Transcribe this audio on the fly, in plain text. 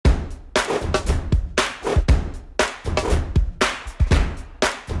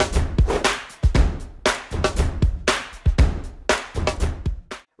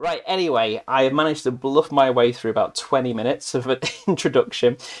Right, anyway, I have managed to bluff my way through about 20 minutes of an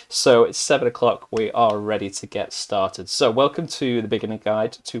introduction. So it's 7 o'clock. We are ready to get started. So welcome to the beginner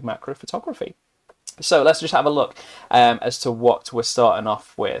guide to macro photography. So let's just have a look as to what we're starting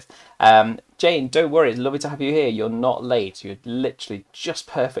off with. Jane, don't worry, it's lovely to have you here. You're not late. You're literally just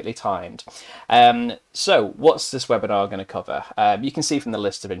perfectly timed. So what's this webinar going to cover? You can see from the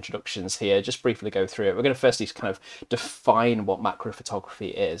list of introductions here, just briefly go through it. We're going to firstly kind of define what macro photography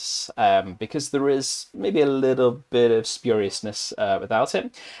is, because there is maybe a little bit of spuriousness without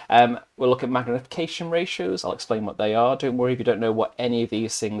it. We'll look at magnification ratios. I'll explain what they are. Don't worry if you don't know what any of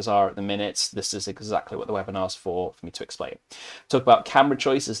these things are at the minute. This is exactly what the webinar's for me to explain. Talk about camera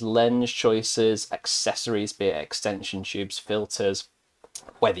choices, lens choices, accessories, be it extension tubes, filters,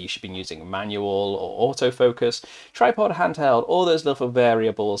 whether you should be using manual or autofocus, tripod, handheld, all those little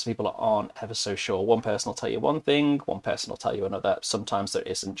variables people aren't ever so sure. One person will tell you one thing, one person will tell you another. Sometimes there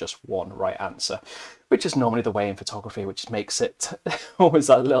isn't just one right answer, which is normally the way in photography, which makes it always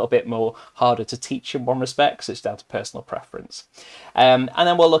a little bit more harder to teach in one respect, because it's down to personal preference. And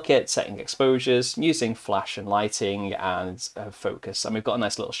then we'll look at setting exposures, using flash and lighting, and focus. And we've got a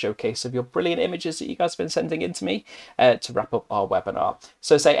nice little showcase of your brilliant images that you guys have been sending in to me to wrap up our webinar.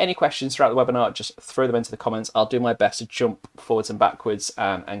 So say any questions throughout the webinar, just throw them into the comments. I'll do my best to jump forwards and backwards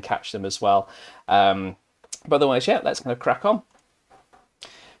and catch them as well. But otherwise, yeah, let's kind of crack on.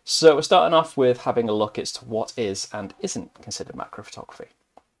 So we're starting off with having a look as to what is and isn't considered macro photography.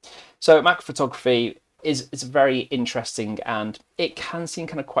 So macro photography is very interesting, and it can seem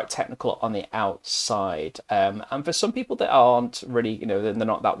kind of quite technical on the outside. And for some people that aren't really, they're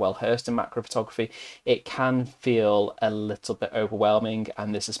not that well versed in macro photography, it can feel a little bit overwhelming.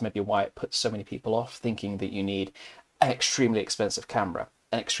 And this is maybe why it puts so many people off, thinking that you need an extremely expensive camera,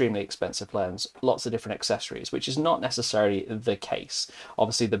 an extremely expensive lens, lots of different accessories, which is not necessarily the case.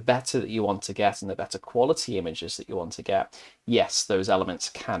 Obviously, the better that you want to get and the better quality images that you want to get, yes, those elements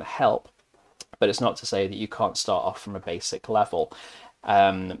can help, but it's not to say that you can't start off from a basic level.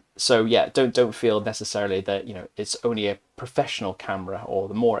 So yeah, don't feel necessarily that it's only a professional camera or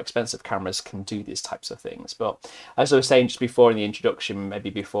the more expensive cameras can do these types of things. But as I was saying just before in the introduction,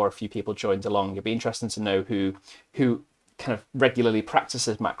 maybe before a few people joined along, it'd be interesting to know who kind of regularly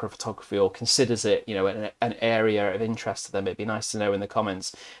practices macro photography or considers it an area of interest to them. It'd be nice to know in the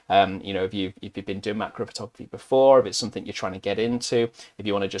comments if you've been doing macro photography before, if it's something you're trying to get into, if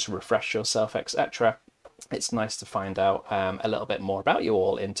you want to just refresh yourself, etc. It's nice to find out a little bit more about you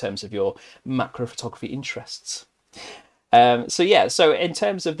all in terms of your macro photography interests. So in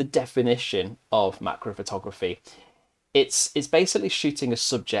terms of the definition of macro photography, it's basically shooting a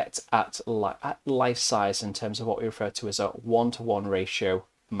subject at life size in terms of what we refer to as a 1-to-1 ratio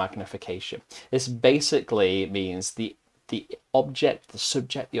magnification. This basically means the object, the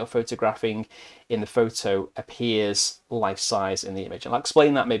subject that you're photographing in the photo appears life size in the image. And I'll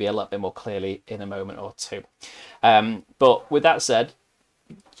explain that maybe a little bit more clearly in a moment or two. But with that said,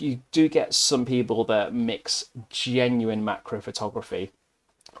 you do get some people that mix genuine macro photography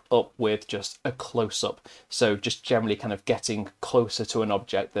up with just a close-up, so just generally kind of getting closer to an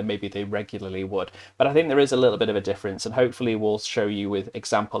object than maybe they regularly would. But I think there is a little bit of a difference, and hopefully we'll show you with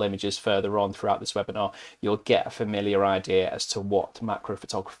example images further on throughout this webinar. You'll get a familiar idea as to what macro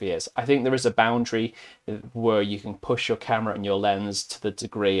photography is. I think there is a boundary where you can push your camera and your lens to the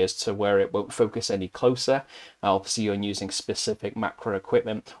degree as to where it won't focus any closer. Obviously you're using specific macro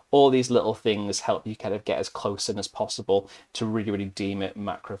equipment. All these little things help you kind of get as close in as possible to really deem it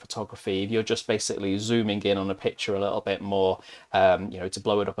macro photography. If you're just basically zooming in on a picture a little bit more, to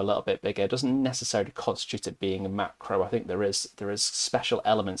blow it up a little bit bigger, it doesn't necessarily constitute it being a macro. I think there is special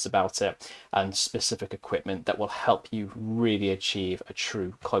elements about it and specific equipment that will help you really achieve a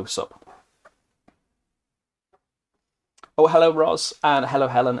true close-up. Oh, hello, Roz, and hello,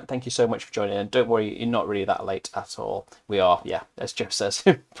 Helen. Thank you so much for joining in. Don't worry, you're not really that late at all. We are, yeah, as Jeff says,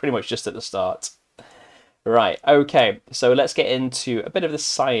 pretty much just at the start. Right, okay, so let's get into a bit of the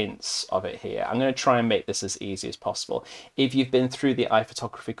science of it here. I'm going to try and make this as easy as possible. If you've been through the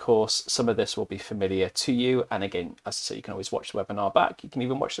iPhotography course, some of this will be familiar to you. And again, as I say, you can always watch the webinar back. You can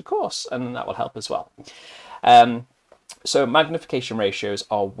even watch the course, and that will help as well. So magnification ratios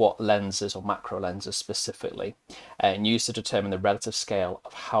are what lenses, or macro lenses specifically, and used to determine the relative scale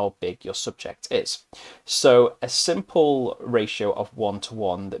of how big your subject is. So a simple ratio of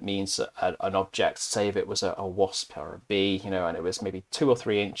 1-to-1, that means an object, say if it was a wasp or a bee, and it was maybe 2 or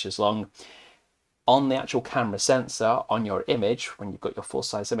 3 inches long, on the actual camera sensor on your image, when you've got your full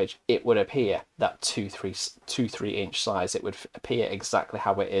size image, it would appear that 2-3 inch size. It would appear exactly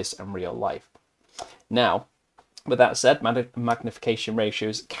how it is in real life. Now, But that said, magnification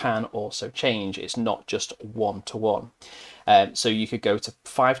ratios can also change. It's not just 1:1. So you could go to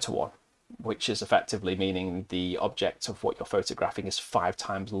 5:1, which is effectively meaning the object of what you're photographing is 5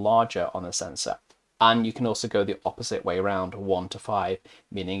 times larger on the sensor. And you can also go the opposite way around, 1:5,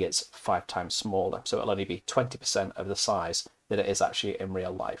 meaning it's 5 times smaller. So it'll only be 20% of the size that it is actually in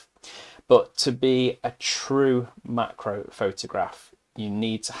real life. But to be a true macro photograph, you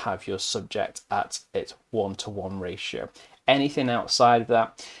need to have your subject at its 1:1 ratio. Anything outside of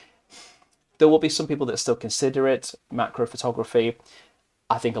that, there will be some people that still consider it macro photography.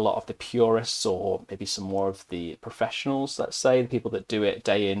 I think a lot of the purists, or maybe some more of the professionals, let's say, the people that do it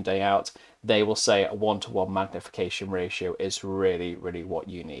day in, day out, they will say a 1:1 magnification ratio is really, really what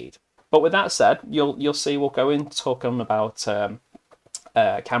you need. But with that said, you'll see we'll go in talking about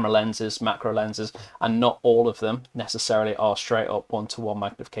camera lenses, macro lenses, and not all of them necessarily are straight up 1:1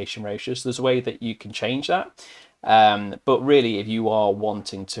 magnification ratios. There's a way that you can change that. But really, if you are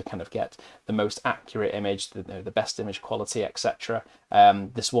wanting to kind of get the most accurate image, the best image quality, etc.,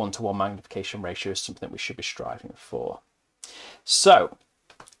 this 1:1 magnification ratio is something that we should be striving for. So,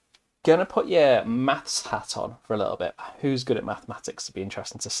 gonna put your maths hat on for a little bit. Who's good at mathematics? It'd be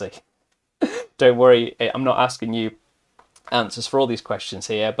interesting to see. Don't worry, I'm not asking you answers for all these questions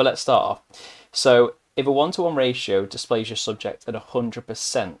here, but let's start off. So, if a 1:1 ratio displays your subject at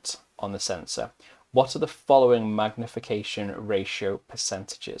 100% on the sensor, what are the following magnification ratio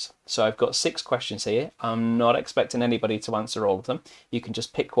percentages? So I've got 6 questions here. I'm not expecting anybody to answer all of them. You can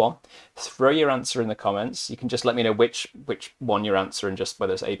just pick one, throw your answer in the comments. You can just let me know which one you're answering, just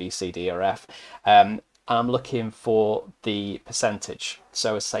whether it's A, B, C, D, or F. I'm looking for the percentage.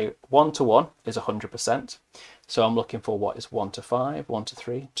 So say 1:1 is 100%. So I'm looking for what is 1:5,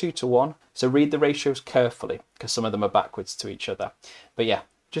 1:3, 2:1. So read the ratios carefully, because some of them are backwards to each other. But yeah,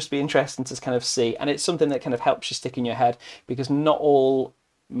 just be interesting to kind of see, and it's something that kind of helps you stick in your head, because not all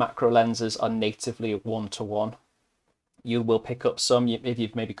macro lenses are natively 1:1. You will pick up some, if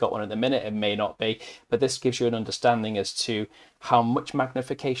you've maybe got one at the minute, it may not be, but this gives you an understanding as to how much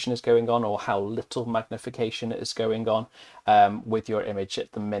magnification is going on, or how little magnification is going on with your image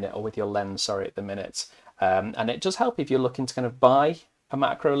at the minute, or with your lens, sorry, at the minute. And it does help if you're looking to kind of buy a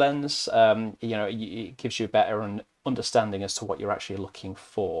macro lens. You know, it gives you a better understanding as to what you're actually looking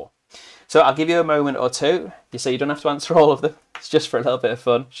for. So I'll give you a moment or two. You say you don't have to answer all of them. It's just for a little bit of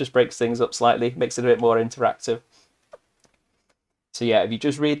fun. It just breaks things up slightly, makes it a bit more interactive. So yeah, if you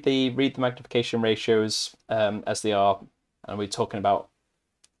just read the magnification ratios as they are, and we're talking about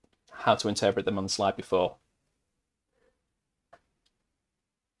how to interpret them on the slide before.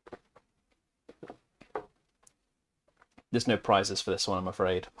 There's no prizes for this one, I'm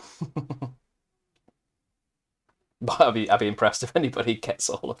afraid. But I'd be impressed if anybody gets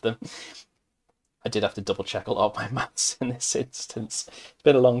all of them. I did have to double check a lot of my maths in this instance. It's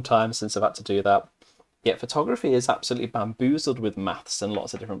been a long time since I've had to do that. Yet photography is absolutely bamboozled with maths in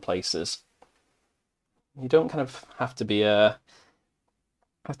lots of different places. You don't kind of have to be a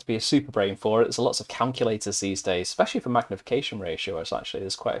super brain for it. There's lots of calculators these days, especially for magnification ratios. Actually,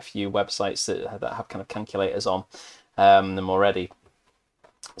 there's quite a few websites that have kind of calculators on them already.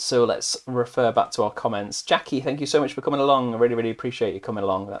 So let's refer back to our comments. Jackie, thank you so much for coming along. I really, really appreciate you coming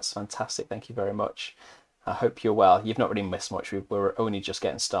along. That's fantastic. Thank you very much. I hope you're well. You've not really missed much. We're only just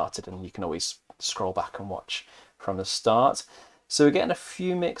getting started, and you can always scroll back and watch from the start. So we're getting a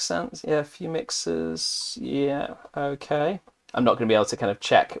few mixes. Yeah, a few mixes. Yeah, okay. I'm not going to be able to kind of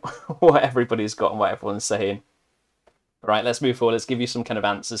check what everybody's got and what everyone's saying. Right, let's move forward. Let's give you some kind of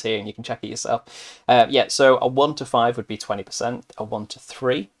answers here, and you can check it yourself. Yeah, so a 1:5 would be 20%. A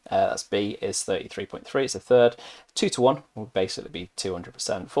 1:3, that's B, is 33.3. It's a third. 2:1 would basically be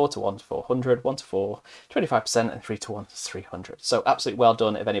 200%. 4:1 is 400. 1:4, 25%, and 3:1 is 300. So absolutely well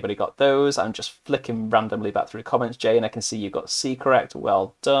done if anybody got those. I'm just flicking randomly back through the comments, Jay, and I can see you got C correct.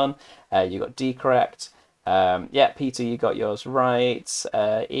 Well done. You got D correct. Yeah, Peter, you got yours right.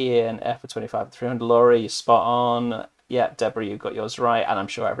 Ian, F for 25 and 300. Laurie, you're spot on. Yeah, Deborah, you got yours right, and I'm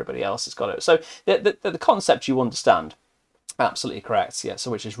sure everybody else has got it. So the concept you understand, absolutely correct. Yeah, so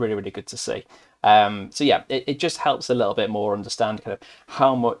which is really, really good to see. So yeah, it just helps a little bit more understand kind of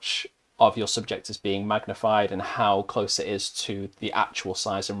how much of your subject is being magnified and how close it is to the actual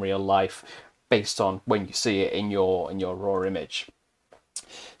size in real life, based on when you see it in your raw image.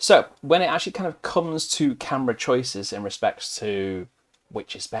 So when it actually kind of comes to camera choices in respects to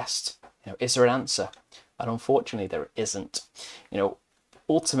which is best, you know, is there an answer? And unfortunately, there isn't. You know,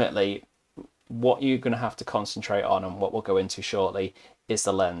 ultimately, what you're going to have to concentrate on, and what we'll go into shortly, is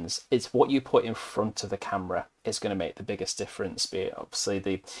the lens. It's what you put in front of the camera is going to make the biggest difference, be it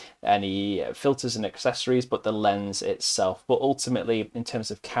obviously any filters and accessories, but the lens itself. But ultimately, in terms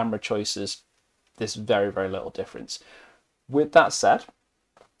of camera choices, there's very, very little difference. With that said,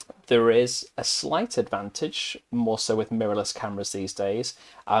 there is a slight advantage, more so with mirrorless cameras these days.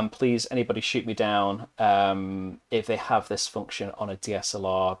 Please, anybody shoot me down if they have this function on a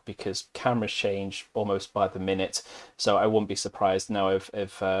DSLR, because cameras change almost by the minute. So I wouldn't be surprised now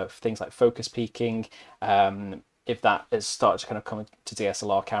if things like focus peaking, if that has started to kind of come to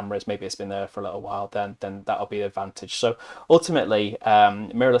DSLR cameras, maybe it's been there for a little while, then that'll be the advantage. So ultimately,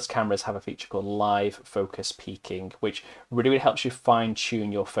 mirrorless cameras have a feature called live focus peaking, which really helps you fine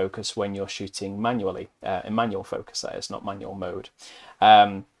tune your focus when you're shooting manually, in manual focus, that is, not manual mode.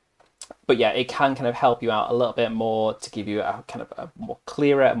 But yeah, it can kind of help you out a little bit more to give you a kind of a more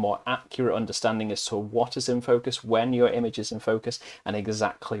clearer and more accurate understanding as to what is in focus, when your image is in focus, and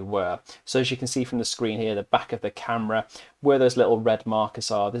exactly where. So as you can see from the screen here, the back of the camera, where those little red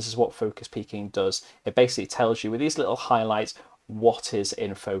markers are, this is what focus peaking does. It basically tells you with these little highlights what is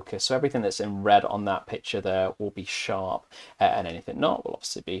in focus. So everything that's in red on that picture there will be sharp, and anything not will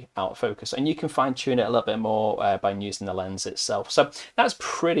obviously be out of focus. And you can fine tune it a little bit more by using the lens itself. So that's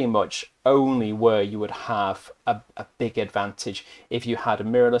pretty much only where you would have a big advantage if you had a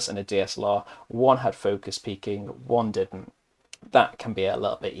mirrorless and a DSLR. One had focus peaking, one didn't. That can be a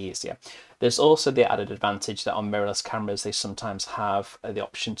little bit easier. There's also the added advantage that on mirrorless cameras, they sometimes have the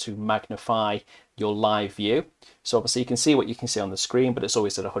option to magnify your live view. So obviously you can see what you can see on the screen, but it's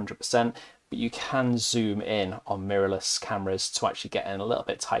always at 100%. But you can zoom in on mirrorless cameras to actually get in a little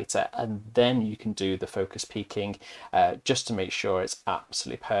bit tighter, and then you can do the focus peaking just to make sure it's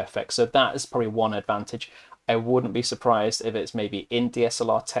absolutely perfect. So that is probably one advantage. I wouldn't be surprised if it's maybe in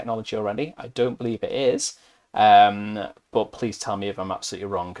DSLR technology already. I don't believe it is. But please tell me if I'm absolutely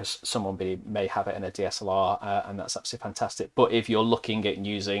wrong, because someone may have it in a DSLR, and that's absolutely fantastic. But if you're looking at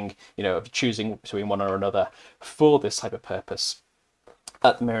using, if you're choosing between one or another for this type of purpose,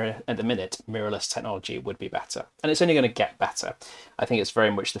 at the minute, mirrorless technology would be better, and it's only going to get better. I think it's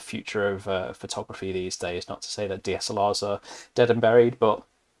very much the future of photography these days. Not to say that DSLRs are dead and buried, but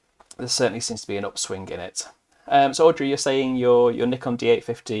there certainly seems to be an upswing in it. So Audrey, you're saying your Nikon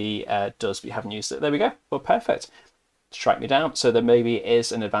D850 does, but you haven't used it. There we go. Well, perfect. Strike me down. So there maybe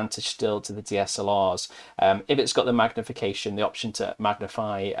is an advantage still to the DSLRs. If it's got the magnification, the option to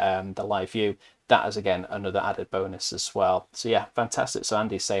magnify the live view, that is again another added bonus as well. So yeah, fantastic. So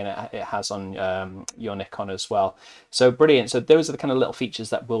Andy's saying it has on your Nikon as well. So brilliant. So those are the kind of little features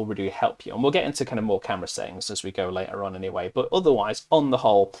that will really help you. And we'll get into kind of more camera settings as we go later on anyway. But otherwise, on the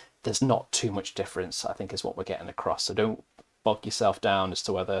whole, there's not too much difference, I think, is what we're getting across. So don't bog yourself down as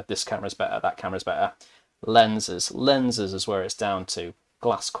to whether this camera's better, that camera's better. Lenses is where it's down to,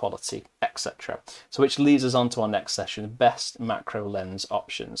 glass quality, etc. So which leads us on to our next session, best macro lens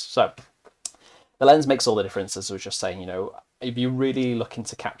options. So the lens makes all the difference, as I was just saying. If you're really looking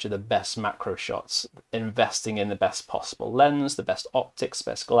to capture the best macro shots, investing in the best possible lens, the best optics,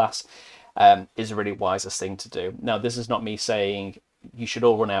 best glass, is a really wisest thing to do. Now, this is not me saying you should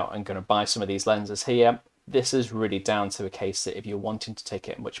all run out and going to buy some of these lenses here. This is really down to a case that if you're wanting to take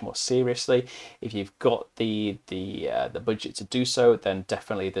it much more seriously, if you've got the budget to do so, then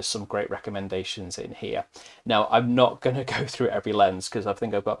definitely there's some great recommendations in here. Now, I'm not going to go through every lens, because I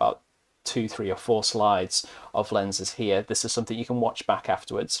think I've got about 2, 3 or 4 slides of lenses here. This is something you can watch back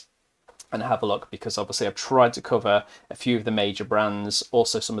afterwards and have a look, because obviously I've tried to cover a few of the major brands,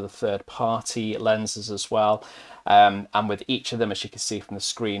 also some of the third-party lenses as well. And with each of them, as you can see from the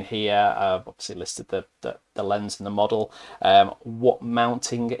screen here, I've obviously listed the lens and the model, what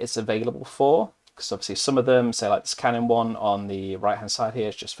mounting it's available for. Because obviously some of them, say like this Canon one on the right-hand side here,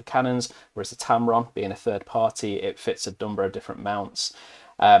 is just for Canons, whereas the Tamron, being a third party, it fits a number of different mounts.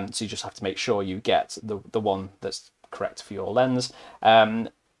 So you just have to make sure you get the one that's correct for your lens.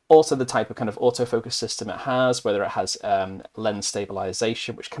 Also the type of kind of autofocus system it has, whether it has lens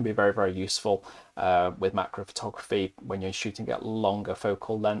stabilization, which can be very, very useful with macro photography when you're shooting at longer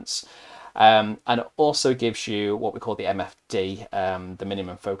focal lengths. And it also gives you what we call the MFD, the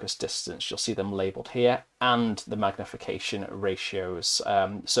minimum focus distance. You'll see them labeled here, and the magnification ratios.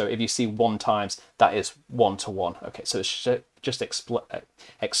 So if you see 1 times, that is 1:1. Okay, so it's just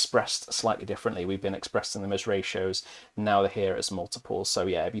expressed slightly differently. We've been expressing them as ratios. Now they're here as multiples. So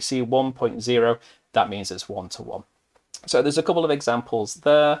yeah, if you see 1.0, that means it's 1:1. So there's a couple of examples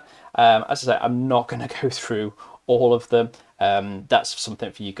there. As I say, I'm not going to go through all of them. That's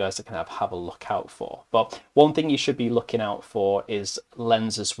something for you guys to kind of have a look out for. But one thing you should be looking out for is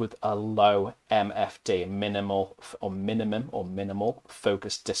lenses with a low MFD, minimal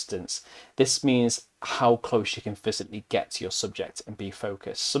focus distance. This means how close you can physically get to your subject and be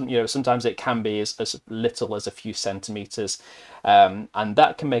focused. Sometimes it can be as little as a few centimeters, and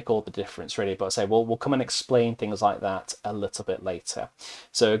that can make all the difference, really. But I say, we'll come and explain things like that a little bit later.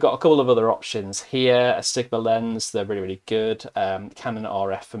 So we've got a couple of other options here. A Sigma lens, they're really good. Canon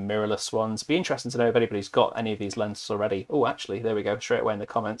RF for mirrorless ones. Be interesting to know if anybody's got any of these lenses already. Oh, actually, there we go, straight away in the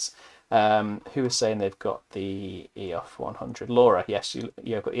comments. Who is saying they've got the EF 100? Laura, yes,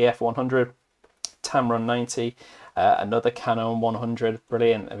 you've got the EF 100. Tamron 90, another Canon 100,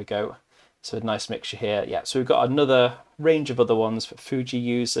 brilliant, there we go. So a nice mixture here. Yeah, so we've got another range of other ones for Fuji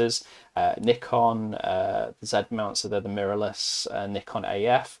users, Nikon, the Z mount, so they're the mirrorless, Nikon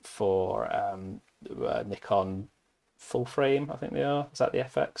AF for Nikon full frame, I think they are. Is that the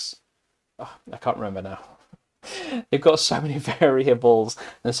FX? Oh, I can't remember now. They've got so many variables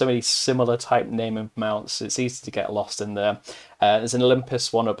and so many similar type name and mounts, it's easy to get lost in there. There's an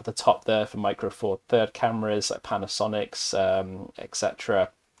Olympus one up at the top there for Micro Four Third cameras, like Panasonic's,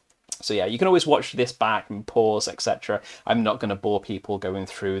 etc. So yeah, you can always watch this back and pause, etc. I'm not going to bore people going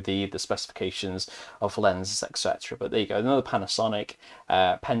through the specifications of lenses, etc. But there you go, another Panasonic,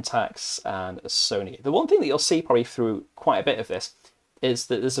 Pentax, and a Sony. The one thing that you'll see probably through quite a bit of this is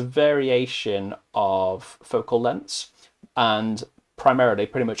that there's a variation of focal lengths, and primarily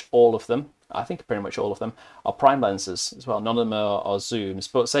pretty much all of them, I think pretty much all of them, are prime lenses as well. None of them are zooms,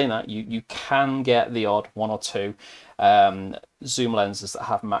 but saying that, you can get the odd one or two zoom lenses that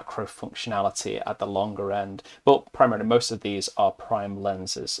have macro functionality at the longer end, but primarily most of these are prime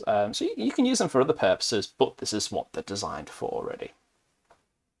lenses. So you can use them for other purposes, but this is what they're designed for already.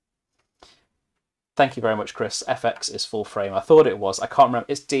 Thank you very much, Chris. FX is full frame. I thought it was. I can't remember.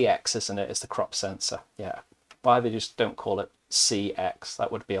 It's DX, isn't it? It's the crop sensor. Yeah. Why they just don't call it CX? That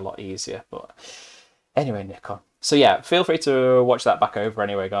would be a lot easier. But anyway, Nikon. So yeah, feel free to watch that back over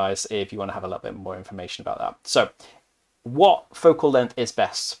anyway, guys, if you want to have a little bit more information about that. So what focal length is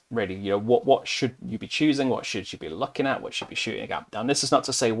best, really? What should you be choosing? What should you be looking at? What should you be shooting at? Now, this is not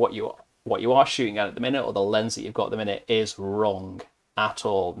to say what you are shooting at the minute or the lens that you've got at the minute is wrong at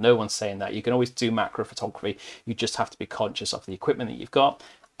all. No one's saying that. You can always do macro photography. You just have to be conscious of the equipment that you've got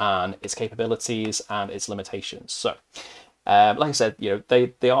and its capabilities and its limitations. So like I said,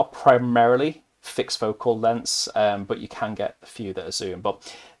 they are primarily fixed focal lengths, but you can get a few that are zoom.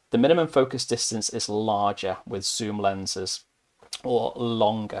 But the minimum focus distance is larger with zoom lenses or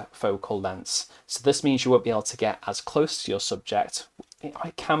longer focal lengths. So this means you won't be able to get as close to your subject.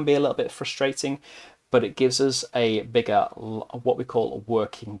 It can be a little bit frustrating, but it gives us a bigger, what we call a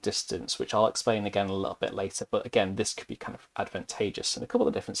working distance, which I'll explain again a little bit later. But again, this could be kind of advantageous in a couple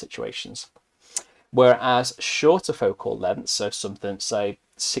of different situations. Whereas shorter focal lengths, so something, say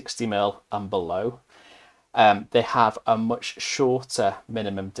 60mm and below, they have a much shorter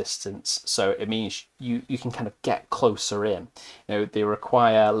minimum distance. So it means you can kind of get closer in. They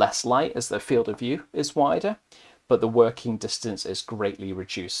require less light as the field of view is wider, but the working distance is greatly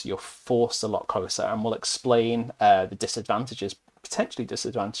reduced. You're forced a lot closer, and we'll explain the disadvantages, potentially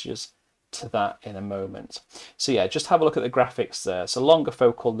disadvantages to that in a moment. So yeah, just have a look at the graphics there. So longer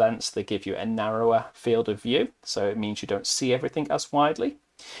focal lengths, they give you a narrower field of view, so it means you don't see everything as widely.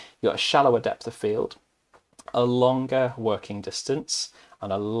 You've got a shallower depth of field, a longer working distance,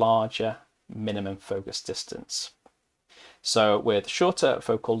 and a larger minimum focus distance. So with shorter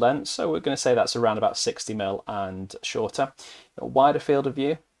focal lengths, so we're going to say that's around about 60mm and shorter, a wider field of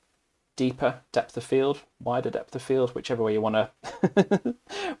view, deeper depth of field, wider depth of field, whichever way you want to,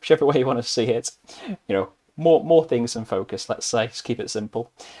 whichever way you want to see it. More things in focus. Let's say, just keep it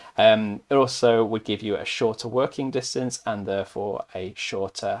simple. It also would give you a shorter working distance and therefore a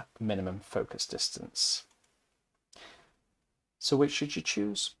shorter minimum focus distance. So which should you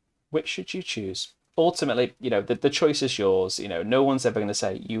choose? Which should you choose? Ultimately, the choice is yours. No one's ever going to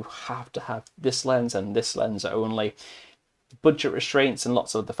say you have to have this lens and this lens only. Budget restraints and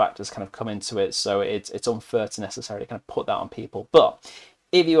lots of other factors kind of come into it, so it's unfair to necessarily kind of put that on people. But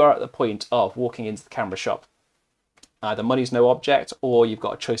if you are at the point of walking into the camera shop, either money's no object or you've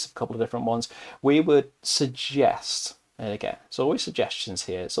got a choice of a couple of different ones, we would suggest, and again, it's always suggestions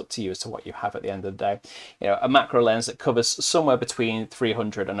here, it's up to you as to what you have at the end of the day, a macro lens that covers somewhere between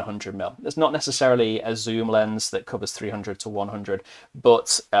 300 and 100mm. It's not necessarily a zoom lens that covers 300 to 100,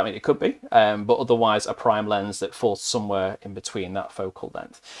 but I mean, it could be, but otherwise a prime lens that falls somewhere in between that focal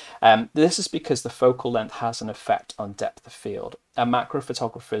length. This is because the focal length has an effect on depth of field. and macro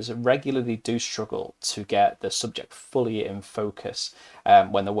photographers regularly do struggle to get the subject fully in focus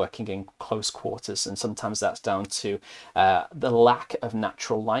when they're working in close quarters, and sometimes that's down to the lack of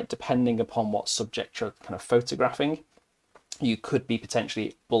natural light, depending upon what subject you're kind of photographing. You could be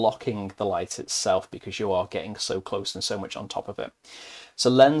potentially blocking the light itself because you are getting so close and so much on top of it. So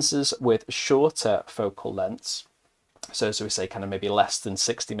lenses with shorter focal lengths, so as we say, kind of maybe less than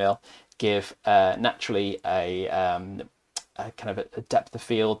 60mm, give naturally a kind of a depth of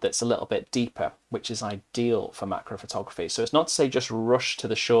field that's a little bit deeper, which is ideal for macro photography. So it's not to say just rush to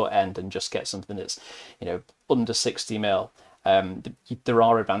the short end and just get something that's, you know, under 60mm. There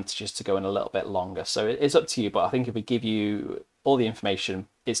are advantages to going a little bit longer, so it's up to you. But I think if we give you all the information,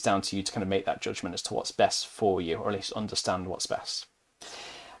 it's down to you to kind of make that judgment as to what's best for you, or at least understand what's best.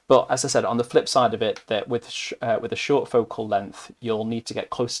 But as I said, on the flip side of it, that with a short focal length, you'll need to get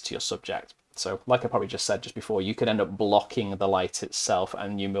closer to your subject. So like I probably just said just before, you could end up blocking the light itself,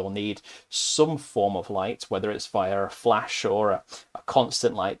 and you will need some form of light, whether it's via a flash or a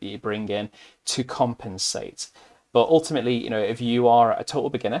constant light that you bring in, to compensate. But ultimately, you know, if you are a total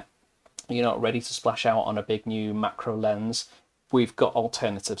beginner, you're not ready to splash out on a big new macro lens, we've got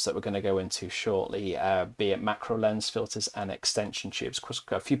alternatives that we're going to go into shortly, be it macro lens filters and extension tubes.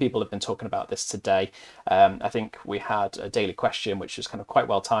 A few people have been talking about this today. I think we had a daily question, which was kind of quite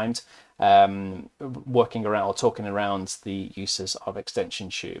well timed, working around or talking around the uses of extension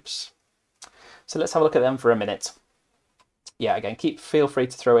tubes. So let's have a look at them for a minute. Yeah, again, feel free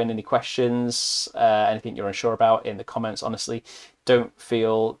to throw in any questions, anything you're unsure about in the comments. Honestly, don't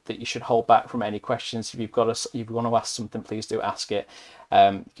feel that you should hold back from any questions. If you want to ask something, please do ask it,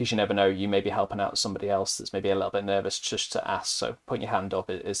 because you never know, you may be helping out somebody else that's maybe a little bit nervous just to ask. So putting your hand up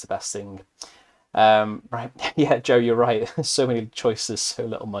is the best thing. Right, yeah, Joe, you're right. So many choices, so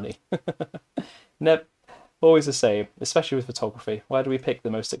little money. Nope. Always the same, especially with photography. Why do we pick the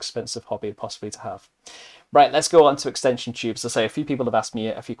most expensive hobby possibly to have? Right, let's go on to extension tubes. As I say, a few people have asked me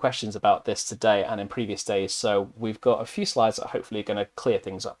a few questions about this today and in previous days, so we've got a few slides that are hopefully going to clear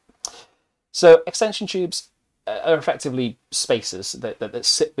things up. So extension tubes are effectively spacers that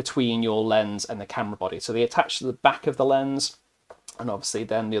sit between your lens and the camera body. So they attach to the back of the lens, and obviously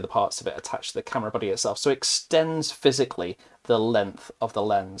then the other parts of it attach to the camera body itself. So it extends physically the length of the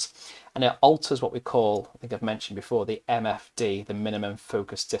lens, and it alters what we call, I think I've mentioned before, the MFD, the minimum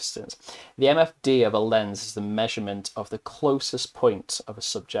focus distance. The MFD of a lens is the measurement of the closest point of a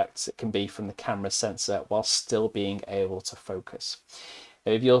subject it can be from the camera sensor while still being able to focus.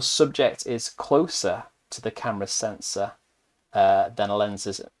 If your subject is closer to the camera sensor than a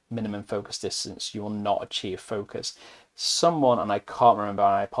lens's minimum focus distance, you will not achieve focus. Someone, and I can't remember,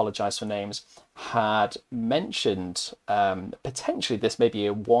 I apologize for names, had mentioned potentially this may be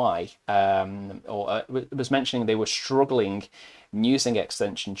a why, or was mentioning they were struggling using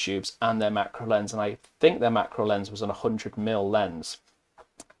extension tubes and their macro lens, and I think their macro lens was an 100mm lens.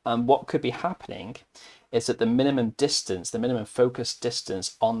 And what could be happening is that the minimum distance, the minimum focus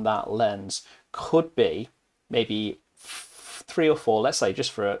distance on that lens could be maybe 3 or 4, let's say,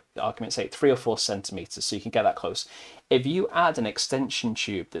 just for argument's sake, 3 or 4 centimeters, so you can get that close. If you add an extension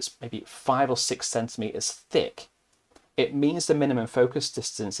tube that's maybe 5 or 6 centimeters thick, it means the minimum focus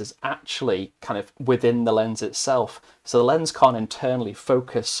distance is actually kind of within the lens itself. So the lens can't internally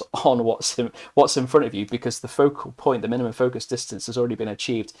focus on what's in front of you, because the focal point, the minimum focus distance, has already been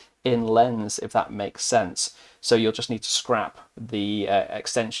achieved in lens, if that makes sense. So you'll just need to scrap the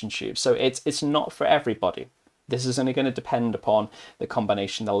extension tube. So it's not for everybody. This is only going to depend upon the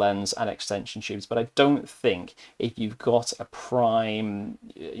combination of the lens and extension tubes, but I don't think if you've got a prime,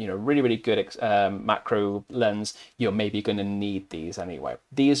 you know, really good macro lens, you're maybe going to need these anyway.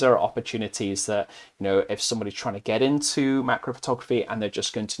 These are opportunities that, you know, if somebody's trying to get into macro photography and they're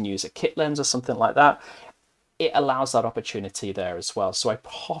just going to use a kit lens or something like that, it allows that opportunity there as well. So I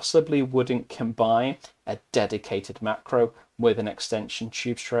possibly wouldn't combine a dedicated macro with an extension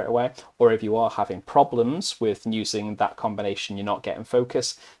tube straight away, or if you are having problems with using that combination, you're not getting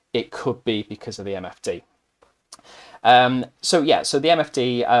focus, it could be because of the MFD. So the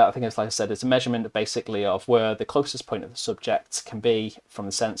MFD, I think, as like I said, is a measurement basically of where the closest point of the subject can be from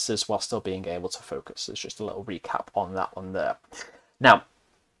the sensors while still being able to focus. It's just a little recap on that one there. Now,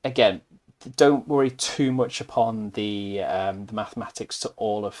 again, don't worry too much upon the mathematics to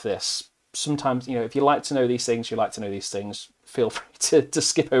all of this. Sometimes, you know, if you like to know these things, feel free to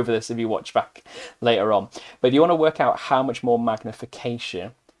skip over this if you watch back later on. But if you want to work out how much more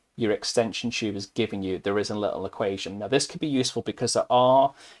magnification your extension tube is giving you, there is a little equation. Now, this could be useful because there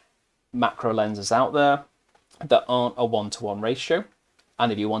are macro lenses out there that aren't a 1-to-1 ratio.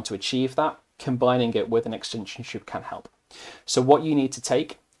 And if you want to achieve that, combining it with an extension tube can help. So what you need to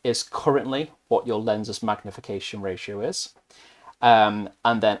take is currently what your lens's magnification ratio is, and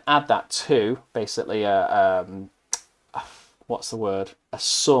then add that to basically what's the word? A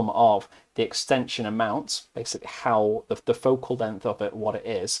sum of the extension amount, basically how the focal length of it, what it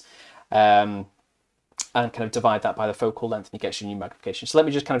is, and kind of divide that by the focal length and you get your new magnification. So let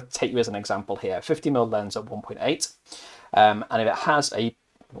me just kind of take you as an example here. 50mm lens at 1.8, and if it has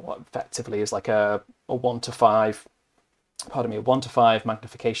what effectively is like a 1 to 5, pardon me, a 1 to 5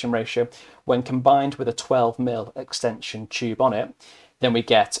 magnification ratio, when combined with a 12mm extension tube on it, then we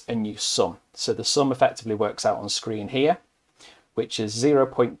get a new sum. So the sum effectively works out on screen here, which is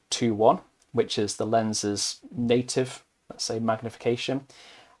 0.21, which is the lens's native, let's say, magnification.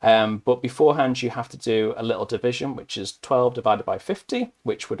 But beforehand, you have to do a little division, which is 12 divided by 50,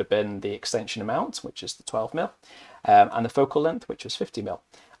 which would have been the extension amount, which is the 12mm, and the focal length, which was 50mm.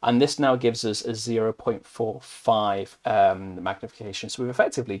 And this now gives us a 0.45 magnification. So we've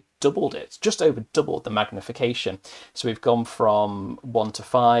effectively doubled it, just over doubled the magnification. So we've gone from 1 to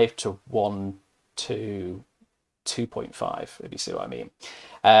 5 to 1 to 2.5, if you see what I mean.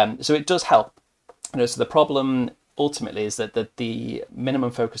 So it does help. So the problem ultimately is that the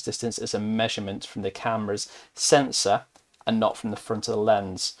minimum focus distance is a measurement from the camera's sensor and not from the front of the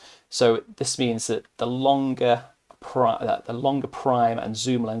lens. So this means that the longer prime and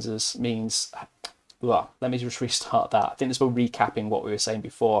zoom lenses means, well, let me just restart that. I think this will recapping what we were saying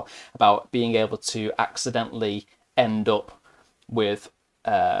before about being able to accidentally end up with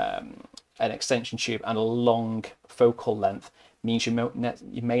an extension tube and a long focal length means you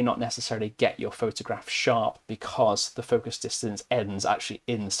may not necessarily get your photograph sharp because the focus distance ends actually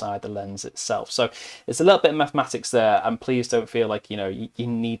inside the lens itself. So it's a little bit of mathematics there, and please don't feel like you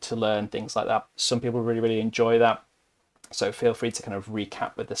need to learn things like that. Some people really enjoy that. So feel free to kind of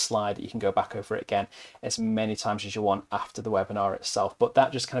recap with the slide. You can go back over it again as many times as you want after the webinar itself. But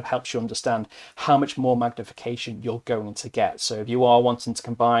that just kind of helps you understand how much more magnification you're going to get. So if you are wanting to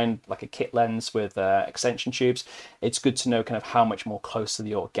combine like a kit lens with extension tubes, it's good to know kind of how much more closer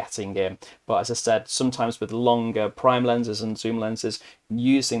you're getting in. But as I said, sometimes with longer prime lenses and zoom lenses,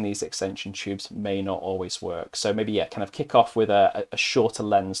 using these extension tubes may not always work. So maybe, yeah, kind of kick off with a shorter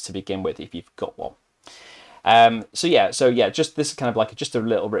lens to begin with if you've got one. So yeah, just this is kind of like just a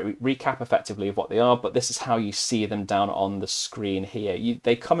little recap effectively of what they are, but this is how you see them down on the screen here.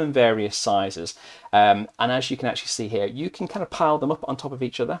 They come in various sizes, and as you can actually see here, you can kind of pile them up on top of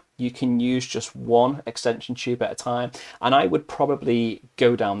each other. You can use just one extension tube at a time, and I would probably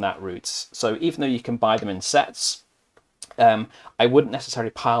go down that route. So even though you can buy them in sets, I wouldn't necessarily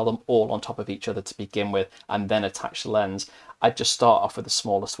pile them all on top of each other to begin with and then attach the lens. I'd just start off with the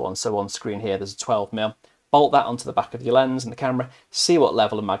smallest one. So on screen here, there's a 12mm. Bolt that onto the back of your lens and the camera, see what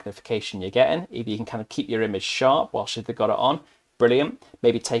level of magnification you're getting. If you can kind of keep your image sharp whilst you've got it on, brilliant.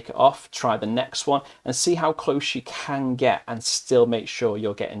 Maybe take it off, try the next one, and see how close you can get and still make sure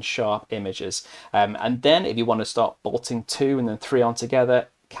you're getting sharp images. And then if you want to start bolting 2 and then 3 on together,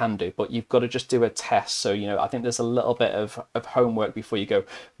 can do, but you've got to just do a test. So I think there's a little bit of homework before you go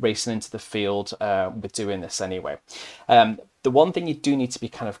racing into the field with doing this anyway. The one thing you do need to be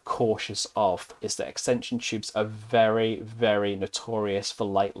kind of cautious of is that extension tubes are very notorious for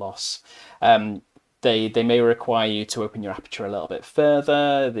light loss. They may require you to open your aperture a little bit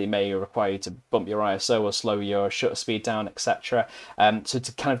further. They may require you to bump your ISO or slow your shutter speed down, etc. So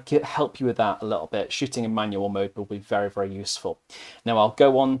to kind of help you with that a little bit, shooting in manual mode will be very useful. Now I'll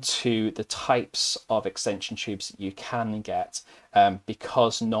go on to the types of extension tubes that you can get,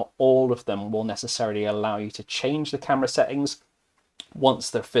 because not all of them will necessarily allow you to change the camera settings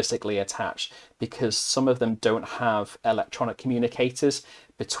once they're physically attached, because some of them don't have electronic communicators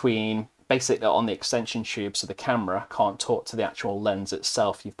between basically on the extension tube, so the camera can't talk to the actual lens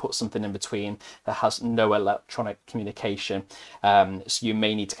itself. You've put something in between that has no electronic communication, so you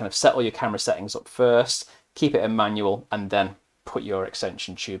may need to kind of set all your camera settings up first, keep it in manual, and then put your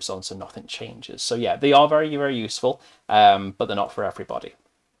extension tubes on so nothing changes. So yeah, they are very useful, but they're not for everybody.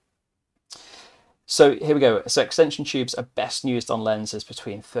 So here we go. So extension tubes are best used on lenses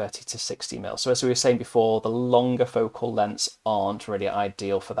between 30 to 60mm. So as we were saying before, the longer focal lengths aren't really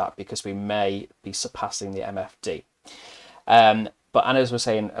ideal for that because we may be surpassing the MFD. But as we were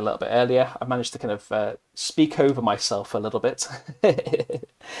saying a little bit earlier, I managed to kind of speak over myself a little bit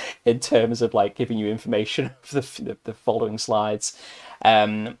in terms of like giving you information of the following slides.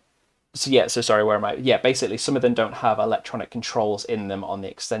 So sorry, where am I? Yeah, basically some of them don't have electronic controls in them on the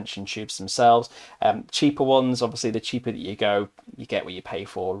extension tubes themselves. Cheaper ones, obviously the cheaper that you go, you get what you pay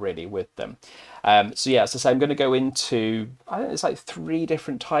for really with them. So as I say, I'm going to go into, I think it's like 3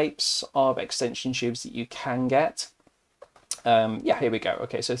 different types of extension tubes that you can get. Yeah, here we go.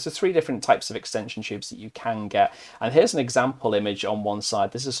 Okay, so it's the 3 different types of extension tubes that you can get. And here's an example image on one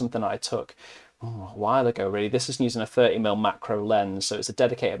side. This is something that I took a while ago, really. This is using a 30mm macro lens. So it's a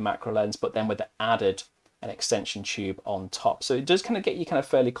dedicated macro lens, but then with added an extension tube on top. So it does kind of get you kind of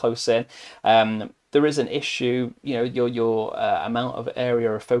fairly close in. There is an issue, you know, your amount of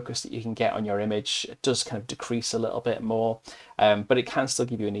area of focus that you can get on your image does kind of decrease a little bit more, but it can still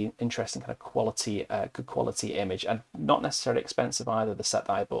give you an interesting kind of quality, good quality image, and not necessarily expensive either, the set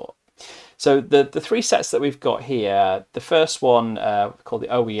that I bought. So the 3 sets that we've got here, the first one called the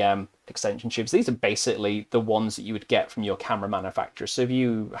OEM extension tubes, these are basically the ones that you would get from your camera manufacturer. So if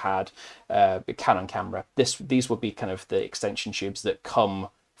you had a Canon camera, these would be kind of the extension tubes that come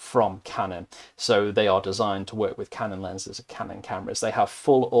from Canon. So they are designed to work with Canon lenses and Canon cameras. They have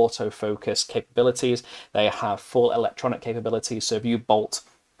full autofocus capabilities. They have full electronic capabilities. So if you bolt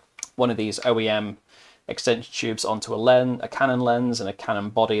one of these OEM extension tubes onto a Canon lens and a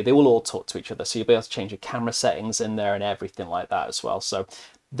Canon body, they will all talk to each other. So you'll be able to change your camera settings in there and everything like that as well. So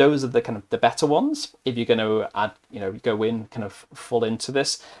those are the kind of the better ones if you're going to add, you know, go in kind of full into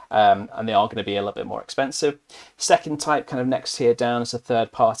this, and they are going to be a little bit more expensive. Second type, kind of next tier down, is a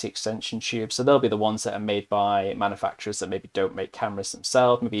third-party extension tube. So they'll be the ones that are made by manufacturers that maybe don't make cameras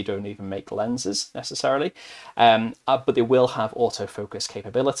themselves, maybe you don't even make lenses necessarily, but they will have autofocus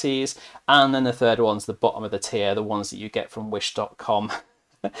capabilities. And then the third one's the bottom of the tier, the ones that you get from wish.com.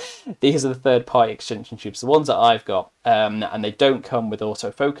 These are the third-party extension tubes, the ones that I've got, and they don't come with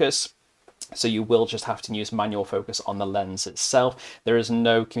autofocus, so you will just have to use manual focus on the lens itself. There is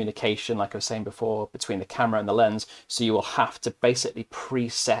no communication, like I was saying before, between the camera and the lens, so you will have to basically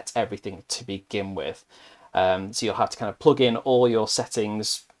preset everything to begin with. So you'll have to kind of plug in all your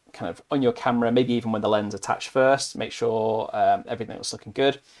settings kind of on your camera, maybe even with the lens attached first, make sure everything was looking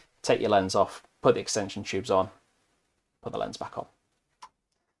good, take your lens off, put the extension tubes on, put the lens back on.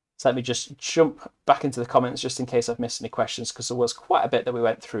 So let me just jump back into the comments just in case I've missed any questions, because there was quite a bit that we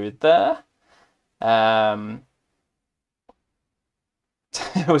went through there. It's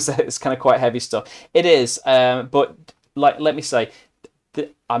kind of quite heavy stuff. It is, but like, let me say,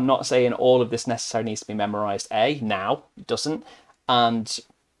 I'm not saying all of this necessarily needs to be memorized. Now it doesn't, and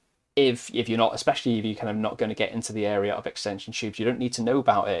if you're not, especially if you're kind of not going to get into the area of extension tubes, you don't need to know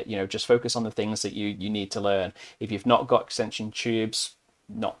about it. You know, just focus on the things that you need to learn. If you've not got extension tubes,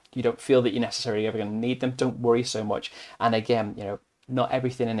 you don't feel that you're necessarily ever going to need them, don't worry so much. And again, you know, not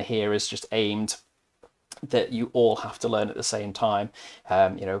everything in here is just aimed that you all have to learn at the same time.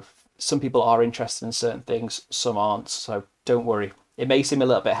 You know, some people are interested in certain things, some aren't, so don't worry. It may seem a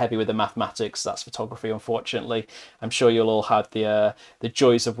little bit heavy with the mathematics, that's photography, unfortunately. I'm sure you'll all have the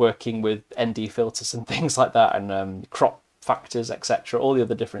joys of working with ND filters and things like that, and crop factors, etc., all the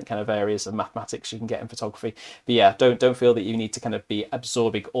other different kind of areas of mathematics you can get in photography. But yeah, don't feel that you need to kind of be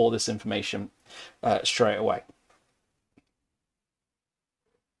absorbing all this information straight away.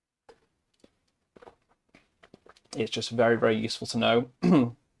 It's just very, very useful to know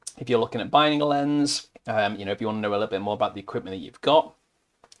if you're looking at buying a lens. You know, if you want to know a little bit more about the equipment that you've got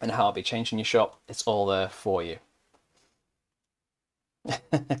and how it'll be changing your shot, it's all there for you.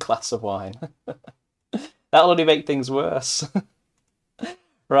 A glass of wine. That'll only make things worse.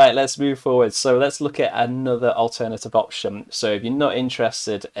 Right, let's move forward. So let's look at another alternative option. So if you're not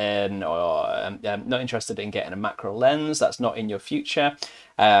interested in, not interested in getting a macro lens, that's not in your future,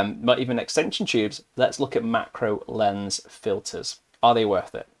 not even extension tubes, let's look at macro lens filters. Are they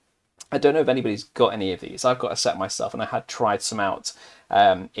worth it? I don't know if anybody's got any of these. I've got a set myself, and I had tried some out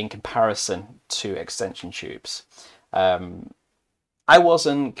in comparison to extension tubes. I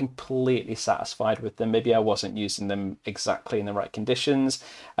wasn't completely satisfied with them. Maybe I wasn't using them exactly in the right conditions.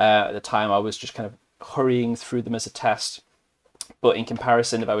 At the time, I was just kind of hurrying through them as a test. But in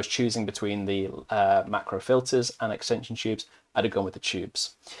comparison, if I was choosing between the macro filters and extension tubes, I'd have gone with the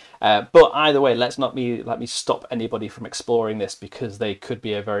tubes. But either way, let me stop anybody from exploring this, because they could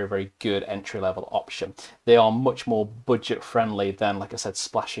be a very, very good entry-level option. They are much more budget-friendly than, like I said,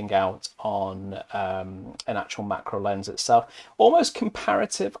 splashing out on an actual macro lens itself. Almost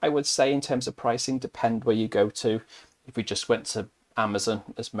comparative, I would say, in terms of pricing, depend where you go to. If we just went to Amazon,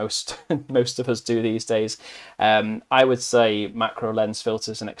 as most of us do these days, I would say macro lens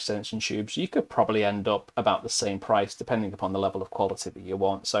filters and extension tubes, you could probably end up about the same price depending upon the level of quality that you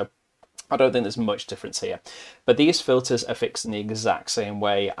want. So I don't think there's much difference here. But these filters are fixed in the exact same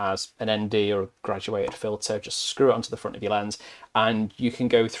way as an ND or a graduated filter. Just screw it onto the front of your lens, and you can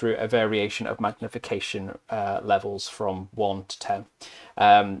go through a variation of magnification levels from 1 to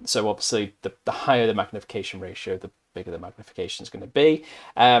 10. So obviously the higher the magnification ratio, bigger the magnification is going to be.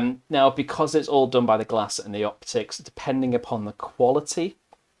 Now, because it's all done by the glass and the optics, depending upon the quality,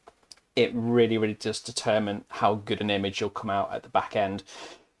 it really, really does determine how good an image you'll come out at the back end.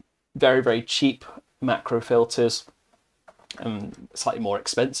 Very, very cheap macro filters, slightly more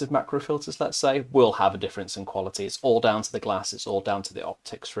expensive macro filters, let's say, will have a difference in quality. It's all down to the glass, it's all down to the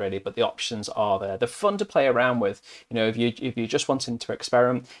optics, really, but the options are there. They're fun to play around with. You know, if you're just wanting to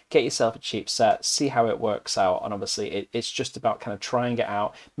experiment, get yourself a cheap set, see how it works out, and obviously it's just about kind of trying it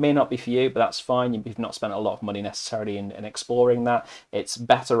out. May not be for you, but that's fine. You've not spent a lot of money necessarily in exploring that. It's a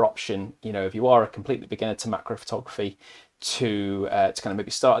better option, you know, if you are a completely beginner to macro photography, to kind of maybe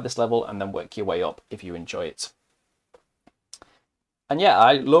start at this level and then work your way up if you enjoy it. And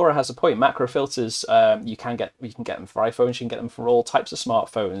yeah, Laura has a point. Macro filters, you can get them for iPhones, you can get them for all types of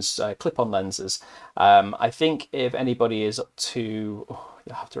smartphones, clip-on lenses. I think if anybody is up to,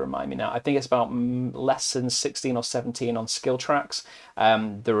 you'll have to remind me now, I think it's about less than 16 or 17 on skill tracks.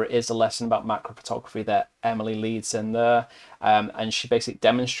 There is a lesson about macro photography that Emily leads in there, and she basically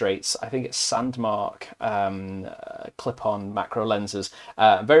demonstrates, I think it's Sandmark clip-on macro lenses,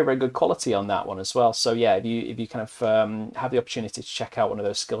 very, very good quality on that one as well. So yeah, if you kind of have the opportunity to check out one of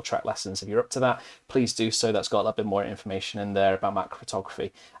those skill track lessons, if you're up to that, please do so. That's got a little bit more information in there about macro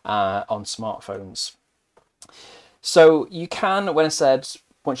photography on smartphones. So you can, when I said,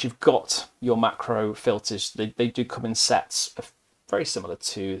 once you've got your macro filters, they do come in sets very similar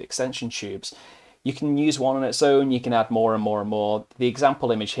to the extension tubes. You can use one on its own, you can add more and more and more. The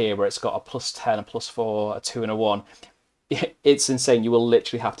example image here where it's got a +10, a +4, a 2 and a 1, it's insane. You will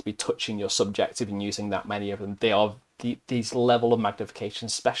literally have to be touching your subjective and using that many of them. They are these level of magnification,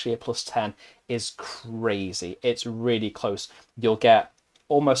 especially a +10, is crazy. It's really close. You'll get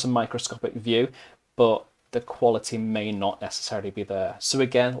almost a microscopic view, but the quality may not necessarily be there. So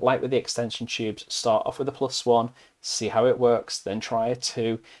again, like with the extension tubes, start off with a +1, see how it works, then try a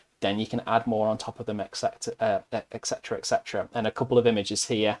 2, then you can add more on top of them, etc., etc., etc. And a couple of images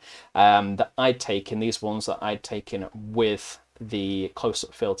here that I'd taken, these ones that I'd taken with the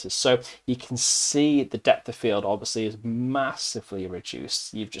close-up filters. So you can see the depth of field obviously is massively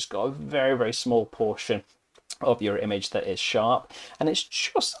reduced. You've just got a very, very small portion of your image that is sharp, and it's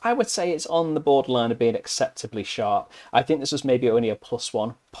just, I would say it's on the borderline of being acceptably sharp. I think this was maybe only a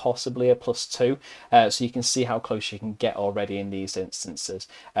 +1, possibly a +2, so you can see how close you can get already in these instances.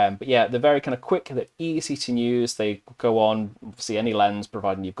 But yeah, they're very kind of quick, they're easy to use, they go on obviously any lens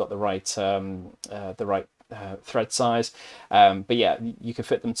providing you've got the right thread size, but yeah, you can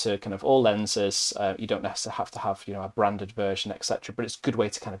fit them to kind of all lenses. You don't necessarily have to have, you know, a branded version, etc., but it's a good way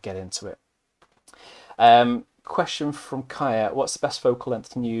to kind of get into it. Question from Kaya: what's the best focal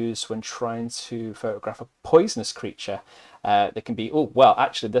length to use when trying to photograph a poisonous creature? They can be, oh well,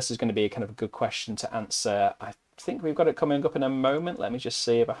 actually this is going to be a kind of a good question to answer. I think we've got it coming up in a moment. Let me just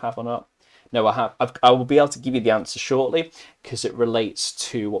see if I have or not. No, I will be able to give you the answer shortly because it relates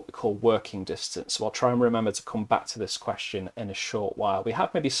to what we call working distance. So I'll try and remember to come back to this question in a short while. We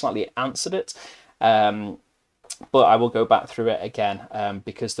have maybe slightly answered it, but I will go back through it again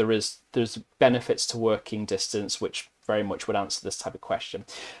because there's benefits to working distance which very much would answer this type of question.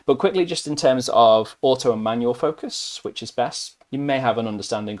 But quickly, just in terms of auto and manual focus, which is best, you may have an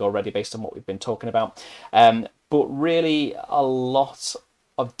understanding already based on what we've been talking about, but really a lot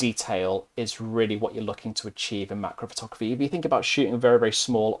of detail is really what you're looking to achieve in macro photography. If you think about shooting very, very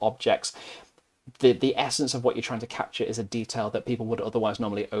small objects, the essence of what you're trying to capture is a detail that people would otherwise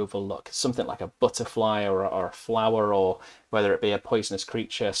normally overlook. Something like a butterfly or a flower, or whether it be a poisonous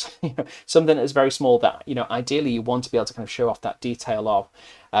creature, something that is very small that, you know, ideally you want to be able to kind of show off that detail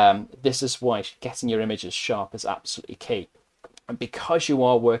of. This is why getting your image as sharp is absolutely key. And because you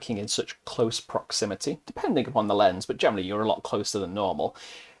are working in such close proximity, depending upon the lens, but generally you're a lot closer than normal,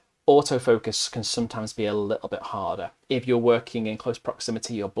 autofocus can sometimes be a little bit harder. If you're working in close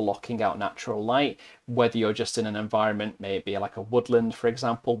proximity, you're blocking out natural light, whether you're just in an environment, maybe like a woodland, for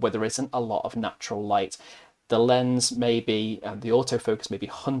example, where there isn't a lot of natural light. The lens may be, the autofocus may be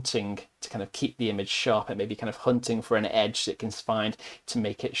hunting to kind of keep the image sharp. It may be kind of hunting for an edge that it can find to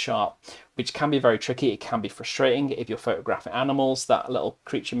make it sharp, which can be very tricky. It can be frustrating if you're photographing animals. That little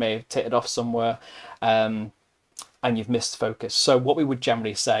creature may have tittered off somewhere, and you've missed focus. So what we would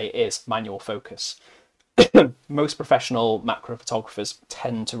generally say is manual focus. Most professional macro photographers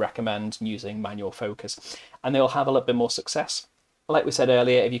tend to recommend using manual focus, and they'll have a little bit more success. Like we said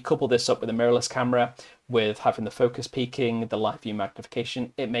earlier, if you couple this up with a mirrorless camera, with having the focus peaking, the live view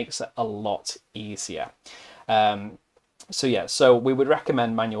magnification, it makes it a lot easier. So yeah, so we would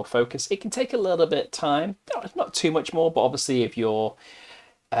recommend manual focus. It can take a little bit of time, not too much more, but obviously if you're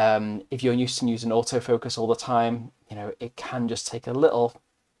If you're used to using autofocus all the time, you know, it can just take a little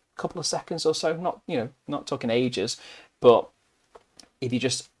couple of seconds or so, not, you know, not talking ages, but if you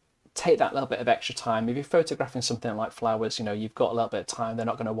just take that little bit of extra time, if you're photographing something like flowers, you know, you've got a little bit of time, they're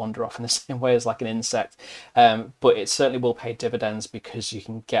not going to wander off in the same way as like an insect, but it certainly will pay dividends because you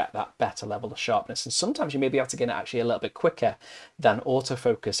can get that better level of sharpness, and sometimes you may be able to get it actually a little bit quicker than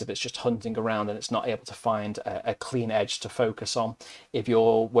autofocus if it's just hunting around and it's not able to find a clean edge to focus on if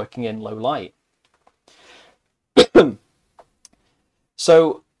you're working in low light.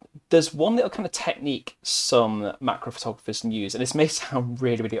 So there's one little kind of technique some macro photographers use, and this may sound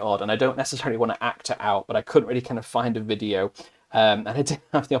really, really odd, and I don't necessarily want to act it out, but I couldn't really kind of find a video, and I didn't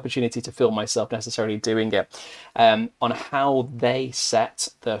have the opportunity to film myself necessarily doing it, on how they set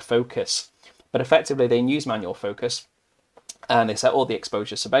the focus. But effectively, they use manual focus, and they set all the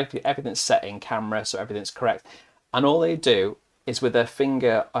exposures, so basically everything's set in camera, so everything's correct, and all they do is with their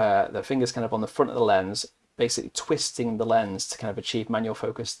fingers kind of on the front of the lens, basically twisting the lens to kind of achieve manual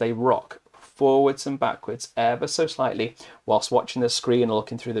focus, they rock forwards and backwards ever so slightly whilst watching the screen or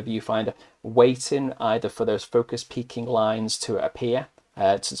looking through the viewfinder, waiting either for those focus peaking lines to appear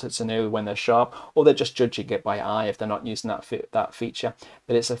to know when they're sharp, or they're just judging it by eye if they're not using that feature.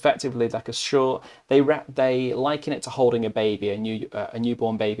 But it's effectively like a short, they liken it to holding a baby, a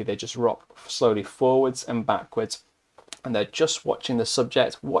newborn baby. They just rock slowly forwards and backwards, and they're just watching the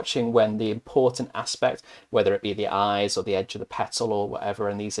subject, watching when the important aspect, whether it be the eyes or the edge of the petal or whatever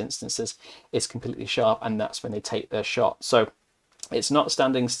in these instances, is completely sharp, and that's when they take their shot. So it's not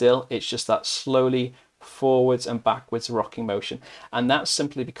standing still, it's just that slowly forwards and backwards rocking motion. And that's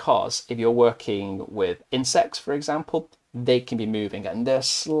simply because if you're working with insects, for example, they can be moving, and their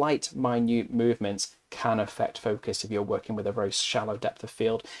slight minute movements can affect focus if you're working with a very shallow depth of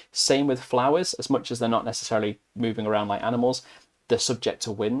field. Same with flowers, as much as they're not necessarily moving around like animals, they're subject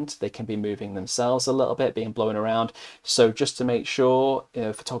to wind. They can be moving themselves a little bit, being blown around. So just to make sure, you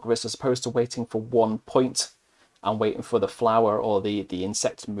know, photographers, as opposed to waiting for one point and waiting for the flower or the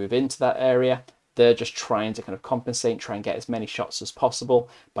insect to move into that area, they're just trying to kind of compensate, try and get as many shots as possible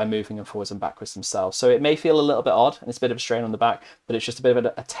by moving them forwards and backwards themselves. So it may feel a little bit odd and it's a bit of a strain on the back, but it's just a bit of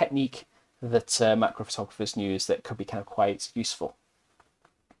a technique that macro photographers use that could be kind of quite useful.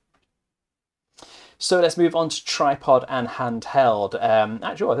 So let's move on to tripod and handheld.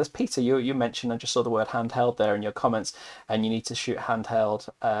 Actually, there's Peter, you mentioned, I just saw the word handheld there in your comments, and you need to shoot handheld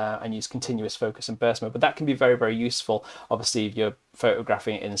and use continuous focus and burst mode, but that can be very, very useful. Obviously, if you're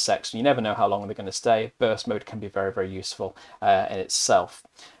photographing insects, you never know how long they're going to stay. Burst mode can be very, very useful in itself.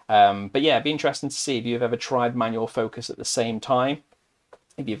 But yeah, it'd be interesting to see if you've ever tried manual focus at the same time,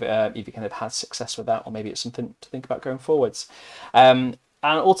 if you kind of had success with that, or maybe it's something to think about going forwards.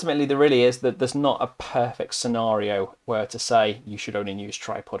 And ultimately, there really is that there's not a perfect scenario where to say you should only use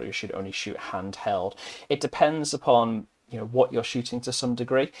tripod or you should only shoot handheld. It depends upon, you know, what you're shooting to some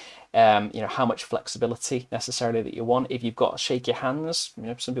degree, you know, how much flexibility necessarily that you want. If you've got shaky hands, you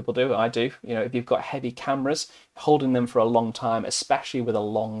know, some people do, I do, you know, if you've got heavy cameras, holding them for a long time, especially with a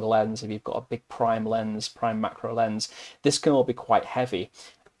long lens, if you've got a big prime lens, prime macro lens, this can all be quite heavy.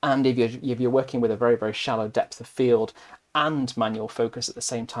 And if you're working with a very, very shallow depth of field and manual focus at the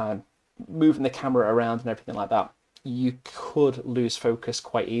same time, moving the camera around and everything like that, you could lose focus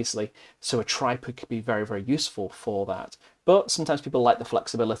quite easily. So a tripod could be very, very useful for that. But sometimes people like the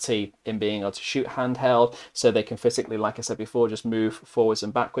flexibility in being able to shoot handheld, so they can physically, like I said before, just move forwards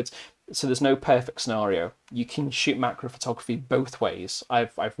and backwards. So there's no perfect scenario. You can shoot macro photography both ways.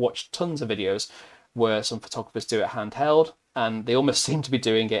 I've watched tons of videos where some photographers do it handheld, and they almost seem to be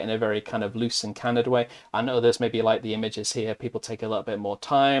doing it in a very kind of loose and candid way. And others, maybe like the images here, people take a little bit more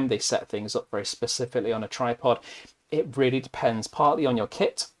time, they set things up very specifically on a tripod. It really depends partly on your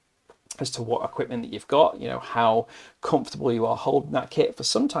kit, as to what equipment that you've got, you know, how comfortable you are holding that kit for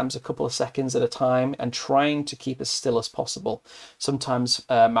sometimes a couple of seconds at a time, and trying to keep as still as possible. Sometimes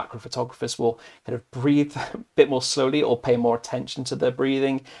macro photographers will kind of breathe a bit more slowly or pay more attention to their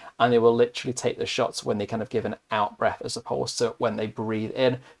breathing, and they will literally take the shots when they kind of give an out breath as opposed to when they breathe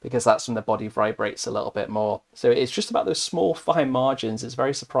in, because that's when the body vibrates a little bit more. So it's just about those small fine margins. It's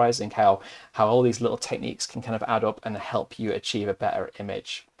very surprising how all these little techniques can kind of add up and help you achieve a better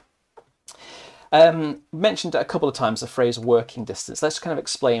image. Mentioned a couple of times the phrase working distance. Let's kind of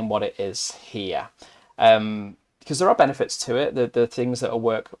explain what it is here, because there are benefits to it. The things that will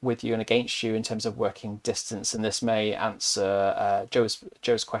work with you and against you in terms of working distance, and this may answer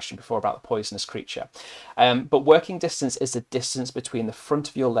Joe's question before about the poisonous creature. But working distance is the distance between the front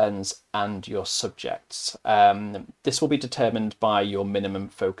of your lens and your subject. This will be determined by your minimum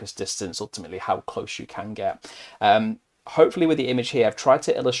focus distance, ultimately how close you can get. hopefully with the image here, I've tried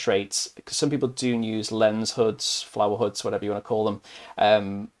to illustrate, because some people do use lens hoods, flower hoods, whatever you want to call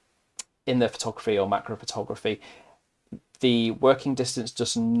them, in their photography or macro photography. The working distance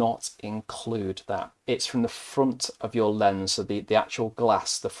does not include that. It's from the front of your lens, so the actual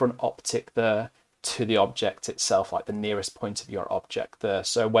glass, the front optic there, to the object itself, like the nearest point of your object there.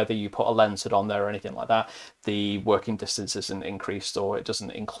 So whether you put a lens hood on there or anything like that, the working distance isn't increased, or it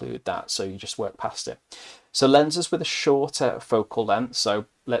doesn't include that, so you just work past it. So lenses with a shorter focal length, so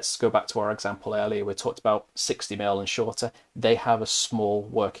let's go back to our example earlier, we talked about 60mm and shorter, they have a small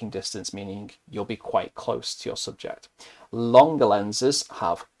working distance, meaning you'll be quite close to your subject. Longer lenses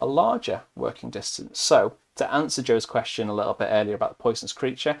have a larger working distance. So to answer Joe's question a little bit earlier about the poisonous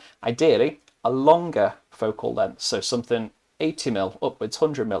creature, ideally a longer focal length, so something 80mm upwards,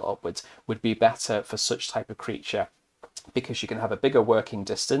 100mm upwards would be better for such type of creature, because you can have a bigger working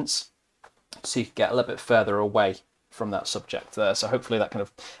distance, so you can get a little bit further away from that subject there. So hopefully that kind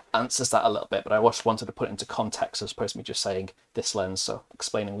of answers that a little bit, but I just wanted to put it into context as opposed to me just saying this lens, so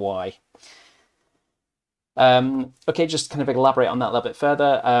explaining why. Okay, just kind of elaborate on that a little bit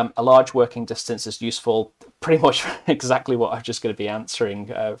further. A large working distance is useful, pretty much exactly what I'm just going to be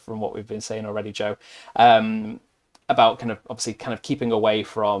answering from what we've been saying already, Joe. About kind of obviously kind of keeping away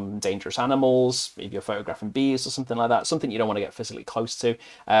from dangerous animals, if you're photographing bees or something like that, something you don't want to get physically close to.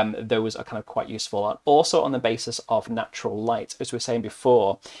 Those are kind of quite useful. And also on the basis of natural light, as we were saying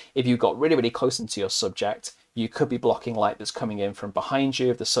before, if you got really, really close into your subject, you could be blocking light that's coming in from behind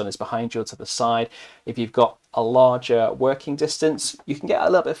you, if the sun is behind you or to the side. If you've got a larger working distance, you can get a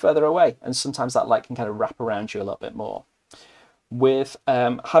little bit further away, and sometimes that light can kind of wrap around you a little bit more. With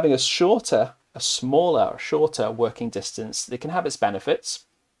having a smaller working distance, it can have its benefits,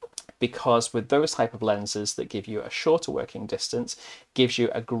 because with those type of lenses that give you a shorter working distance, gives you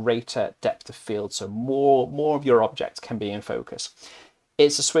a greater depth of field, so more of your object can be in focus.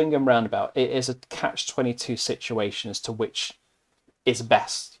 It's a swing and roundabout. It is a catch-22 situation as to which is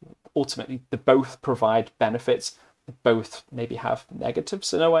best. Ultimately, they both provide benefits. They both maybe have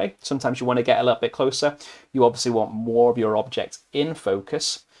negatives in a way. Sometimes you want to get a little bit closer. You obviously want more of your object in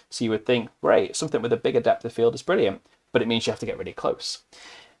focus. So you would think, great, something with a bigger depth of field is brilliant, but it means you have to get really close.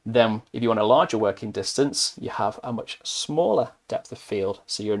 Then if you want a larger working distance, you have a much smaller depth of field,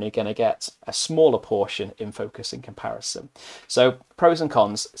 so you're only going to get a smaller portion in focus in comparison. So pros and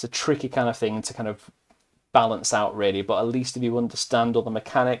cons, it's a tricky kind of thing to kind of balance out really, but at least if you understand all the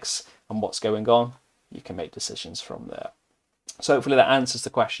mechanics and what's going on, you can make decisions from there. So hopefully that answers the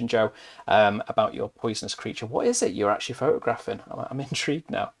question, Joe, about your poisonous creature. What is it you're actually photographing? I'm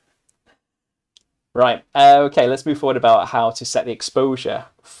intrigued now. Right, okay, let's move forward about how to set the exposure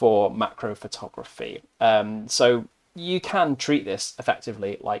for macro photography. So you can treat this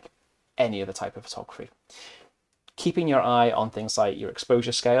effectively like any other type of photography. Keeping your eye on things like your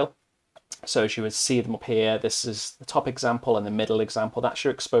exposure scale. So as you would see them up here, this is the top example and the middle example. That's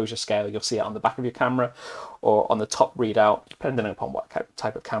your exposure scale. You'll see it on the back of your camera or on the top readout, depending upon what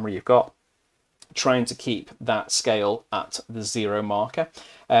type of camera you've got. Trying to keep that scale at the 0 marker.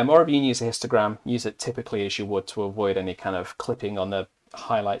 Or if you can use a histogram, use it typically as you would to avoid any kind of clipping on the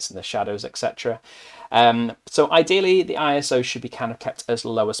highlights and the shadows, etc. So ideally the ISO should be kind of kept as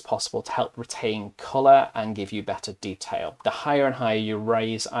low as possible to help retain color and give you better detail. The higher and higher you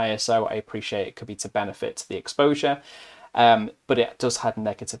raise ISO, I appreciate it could be to benefit the exposure, but it does have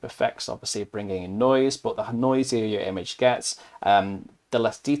negative effects, obviously bringing in noise, but the noisier your image gets, the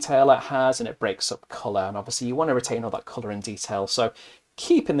less detail it has, and it breaks up color, and obviously you want to retain all that color and detail, so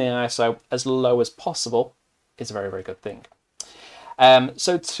keeping the ISO as low as possible is a very, very good thing.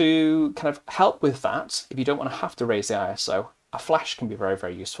 So to kind of help with that, if you don't want to have to raise the ISO, a flash can be very,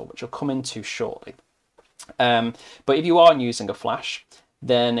 very useful, which I'll come into shortly. But if you are using a flash,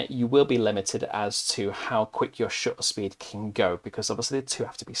 then you will be limited as to how quick your shutter speed can go, because obviously the two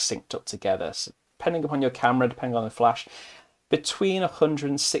have to be synced up together. So depending upon your camera, depending on the flash, between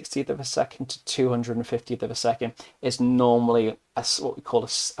 160th of a second to 250th of a second is normally what we call a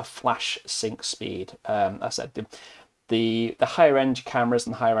flash sync speed. I said the higher end cameras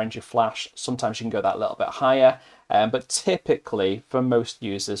and the higher end your flash, sometimes you can go that little bit higher, but typically for most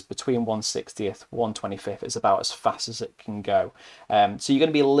users between 160th, 125th is about as fast as it can go. So you're going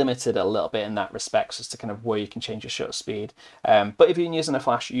to be limited a little bit in that respect as to kind of where you can change your shutter speed. But if you're using a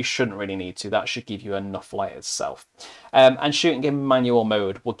flash, you shouldn't really need to. That should give you enough light itself. And shooting in manual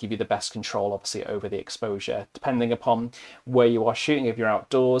mode will give you the best control, obviously, over the exposure. Depending upon where you are shooting, if you're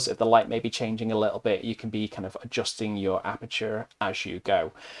outdoors, if the light may be changing a little bit, you can be kind of adjusting your aperture as you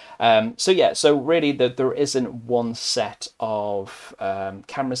go. So yeah, so really there isn't one one set of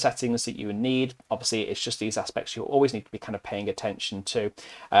camera settings that you would need. Obviously, it's just these aspects you always need to be kind of paying attention to.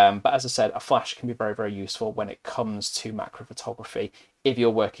 But as I said, a flash can be very, very useful when it comes to macro photography if you're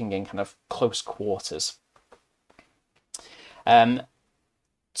working in kind of close quarters. To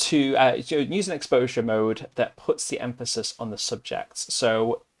use an exposure mode that puts the emphasis on the subject.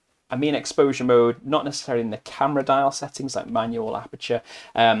 So I mean exposure mode, not necessarily in the camera dial settings like manual aperture,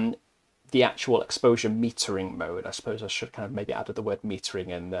 the actual exposure metering mode. I suppose I should kind of maybe added the word metering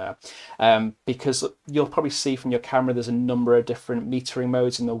in there, because you'll probably see from your camera there's a number of different metering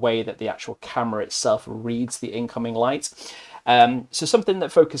modes in the way that the actual camera itself reads the incoming light. So something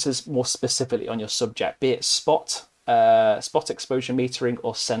that focuses more specifically on your subject, be it spot exposure metering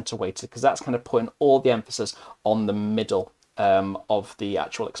or center weighted, because that's kind of putting all the emphasis on the middle of the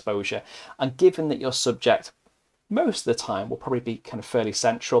actual exposure. And given that your subject most of the time will probably be kind of fairly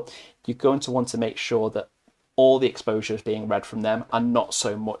central, you're going to want to make sure that all the exposure is being read from them and not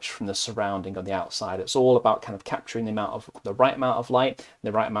so much from the surrounding on the outside. It's all about kind of capturing the right amount of light,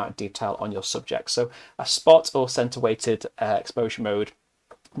 the right amount of detail on your subject. So a spot or center weighted exposure mode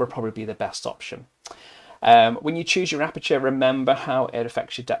would probably be the best option. When you choose your aperture, remember how it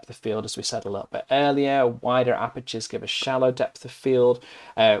affects your depth of field, as we said a little bit earlier. Wider apertures give a shallow depth of field,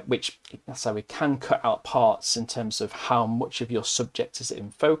 which so we can cut out parts in terms of how much of your subject is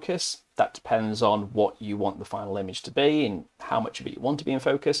in focus. That depends on what you want the final image to be and how much of it you want to be in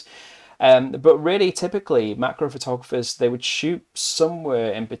focus. But really, typically, macro photographers, they would shoot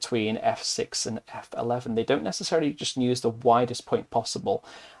somewhere in between f6 and f11. They don't necessarily just use the widest point possible.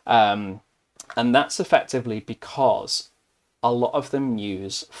 And that's effectively because a lot of them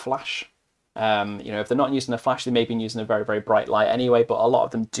use flash. If they're not using a flash, they may be using a very, very bright light anyway, but a lot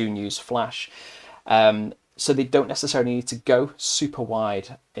of them do use flash. So they don't necessarily need to go super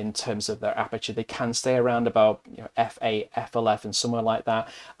wide in terms of their aperture. They can stay around about f8, f11, somewhere like that,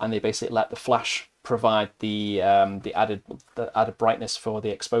 and they basically let the flash provide the added brightness for the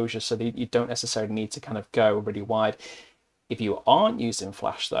exposure. So you don't necessarily need to kind of go really wide. If you aren't using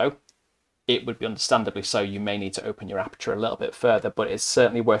flash though, it would be understandably so. You may need to open your aperture a little bit further, but it's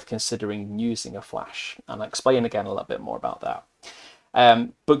certainly worth considering using a flash. And I'll explain again a little bit more about that.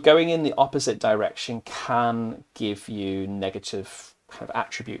 But going in the opposite direction can give you negative kind of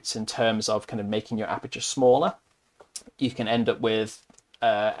attributes in terms of kind of making your aperture smaller. You can end up with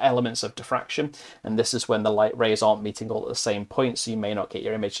elements of diffraction, and this is when the light rays aren't meeting all at the same point, so you may not get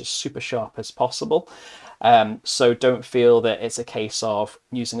your image as super sharp as possible. So don't feel that it's a case of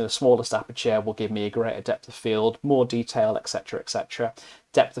using the smallest aperture will give me a greater depth of field, more detail, etc., etc.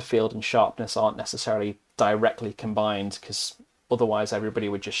 Depth of field and sharpness aren't necessarily directly combined, because otherwise everybody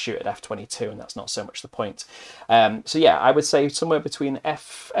would just shoot at f22, and that's not so much the point. So yeah, I would say somewhere between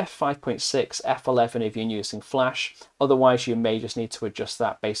f5.6, f11 if you're using flash. Otherwise, you may just need to adjust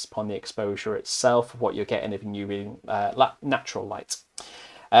that based upon the exposure itself, what you're getting if you're using natural light.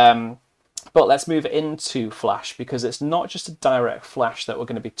 But let's move into flash, because it's not just a direct flash that we're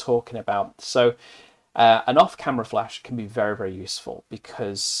going to be talking about. So an off-camera flash can be very, very useful,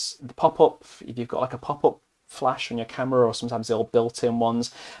 because the pop-up, if you've got like a pop-up flash on your camera, or sometimes the old built-in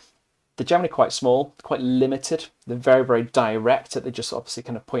ones, they're generally quite small, quite limited. They're very, very direct. They just obviously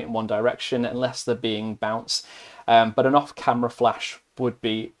kind of point in one direction unless they're being bounced. But an off-camera flash would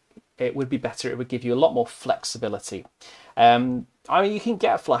be better. It would give you a lot more flexibility. I mean, you can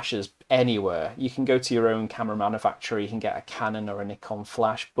get flashes anywhere. You can go to your own camera manufacturer, you can get a Canon or a Nikon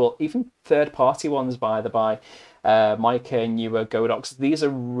flash, but even third-party ones, by the by, Mica, Newer, Godox, these are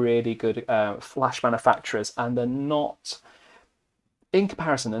really good flash manufacturers, and they're not, in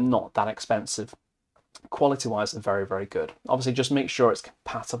comparison, they're not that expensive. Quality-wise, they're very, very good. Obviously, just make sure it's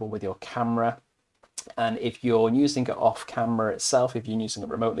compatible with your camera. And if you're using it off camera itself, if you're using it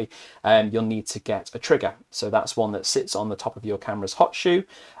remotely, you'll need to get a trigger. So that's one that sits on the top of your camera's hot shoe.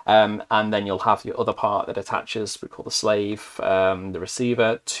 And then you'll have your other part that attaches, we call the slave, the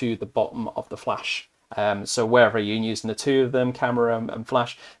receiver, to the bottom of the flash. So wherever you're using the two of them, camera and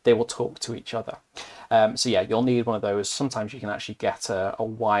flash, they will talk to each other. So yeah, you'll need one of those. Sometimes you can actually get a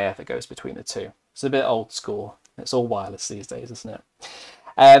wire that goes between the two. It's a bit old school. It's all wireless these days, isn't it?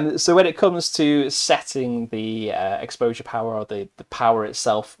 So when it comes to setting the exposure power, or the power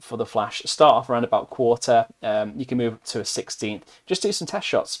itself for the flash, start off around about quarter. You can move to a 16th. Just do some test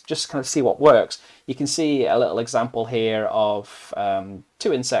shots, just kind of see what works. You can see a little example here of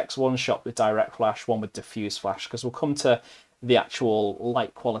two insects, one shot with direct flash, one with diffuse flash, because we'll come to the actual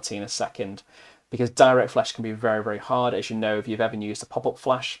light quality in a second, because direct flash can be very, very hard. As you know, if you've ever used a pop-up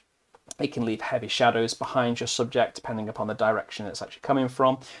flash, It can leave heavy shadows behind your subject depending upon the direction it's actually coming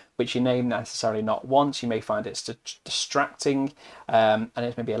from, which you may necessarily not want. You may find it's distracting, and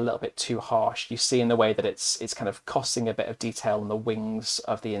it's maybe a little bit too harsh. You see in the way that it's kind of costing a bit of detail on the wings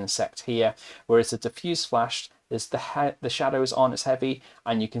of the insect here, whereas the diffuse flash is the shadows aren't as heavy,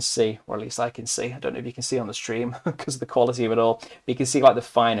 and you can see, or at least I can see, I don't know if you can see on the stream because of the quality of it all, but you can see like the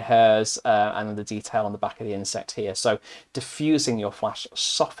fine hairs and the detail on the back of the insect here. So diffusing your flash,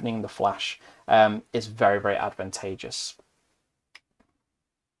 softening the flash is very, very advantageous.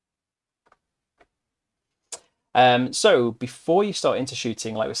 So before you start into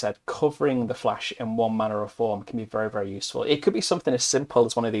shooting, like we said, covering the flash in one manner or form can be very, very useful. It could be something as simple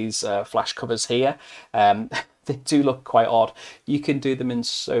as one of these flash covers here. They do look quite odd. You can do them in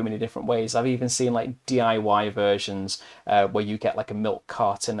so many different ways. I've even seen like DIY versions where you get like a milk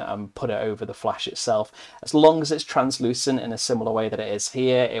carton and put it over the flash itself. As long as it's translucent in a similar way that it is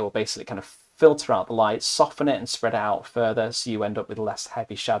here, it will basically kind of filter out the light, soften it and spread it out further, so you end up with less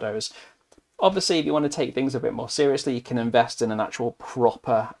heavy shadows. Obviously, if you want to take things a bit more seriously, you can invest in an actual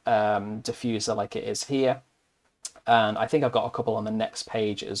proper diffuser like it is here. And I think I've got a couple on the next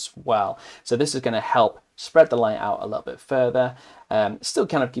page as well. So this is going to help spread the light out a little bit further, still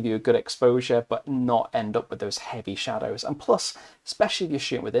kind of give you a good exposure, but not end up with those heavy shadows. And plus, especially if you're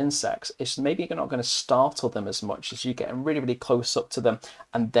shooting with insects, it's maybe you're not going to startle them as much as you getting really, really close up to them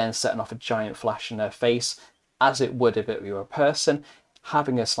and then setting off a giant flash in their face, as it would if it were a person.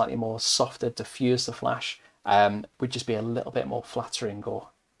 Having a slightly more softer diffuser flash would just be a little bit more flattering, or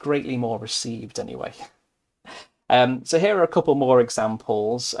greatly more received anyway. So here are a couple more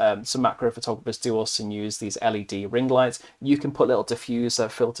examples. Some macro photographers do also use these LED ring lights. You can put little diffuser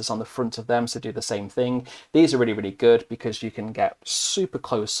filters on the front of them to do the same thing. These are really, really good because you can get super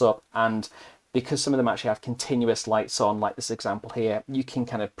close up, and because some of them actually have continuous lights on, like this example here, you can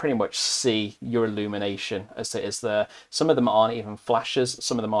kind of pretty much see your illumination as it is there. Some of them aren't even flashes,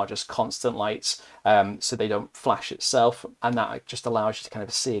 some of them are just constant lights, so they don't flash itself, and that just allows you to kind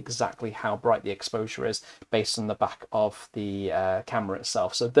of see exactly how bright the exposure is based on the back of the camera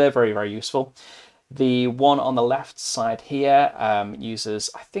itself. So they're very, very useful. The one on the left side here uses,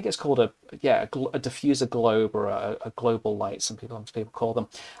 I think it's called a diffuser globe, or a global light, some people call them.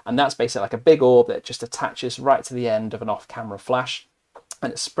 And that's basically like a big orb that just attaches right to the end of an off-camera flash,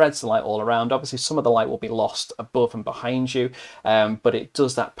 and it spreads the light all around. Obviously, some of the light will be lost above and behind you, but it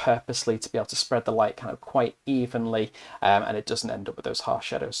does that purposely to be able to spread the light kind of quite evenly, and it doesn't end up with those harsh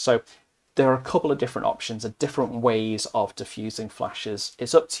shadows. So there are a couple of different options and different ways of diffusing flashes.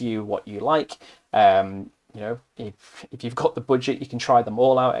 It's up to you what you like. You know, if you've got the budget, you can try them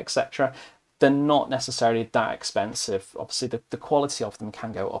all out, etc. They're not necessarily that expensive. Obviously, the quality of them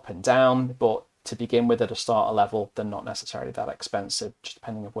can go up and down, but to begin with, at a starter level, they're not necessarily that expensive, just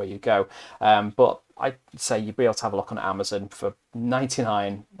depending on where you go. But I'd say you'd be able to have a look on Amazon for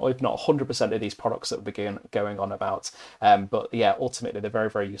 99 or if not 100% of these products that we're going on about. But yeah, ultimately, they're very,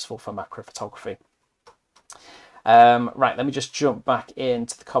 very useful for macro photography. Right, let me just jump back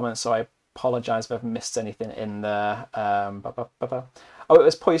into the comments. So I apologize if I've missed anything in there. Oh, it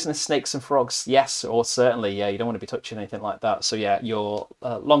was poisonous snakes and frogs. Yes, or certainly, yeah, you don't want to be touching anything like that. So yeah, your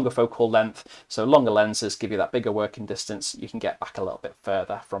longer focal length, so longer lenses give you that bigger working distance. You can get back a little bit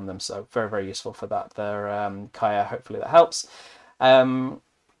further from them. So very, very useful for that there, Kaya. Hopefully that helps.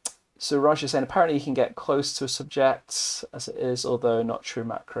 So Roger's saying, apparently you can get close to a subject as it is, although not true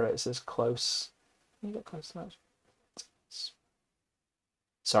macro. It says close. Can you get close to that?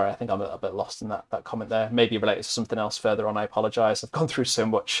 Sorry, I think I'm a little bit lost in that comment there. Maybe related to something else further on. I apologise. I've gone through so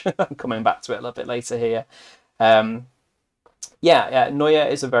much. I'm coming back to it a little bit later here. Yeah, Noya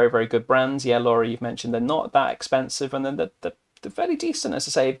is a very, very good brand. Yeah, Laura, you've mentioned they're not that expensive, and then they're fairly decent. As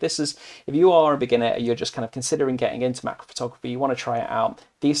I say, if you are a beginner, you're just kind of considering getting into macro photography, you want to try it out.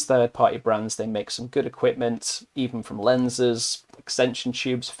 These third-party brands, they make some good equipment, even from lenses, extension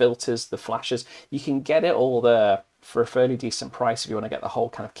tubes, filters, the flashes. You can get it all there for a fairly decent price if you want to get the whole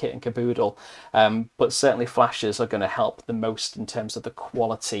kind of kit and caboodle. But certainly flashes are going to help the most in terms of the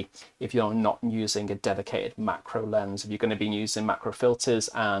quality if you're not using a dedicated macro lens. If you're going to be using macro filters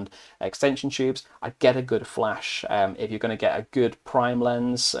and extension tubes, I'd get a good flash. If you're going to get a good prime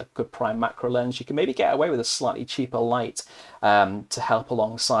lens, a good prime macro lens, you can maybe get away with a slightly cheaper light to help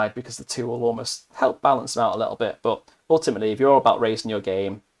alongside, because the two will almost help balance them out a little bit. But ultimately, if you're all about raising your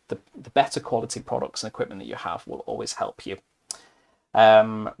game, the better quality products and equipment that you have will always help you.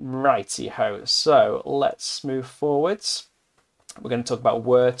 Righty-ho, so let's move forwards. We're going to talk about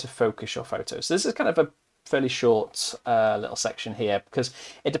where to focus your photos. So this is kind of a fairly short little section here, because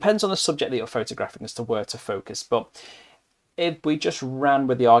it depends on the subject that you're photographing as to where to focus. But if we just ran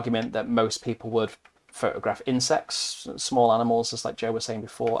with the argument that most people would photograph insects, small animals, as like Joe was saying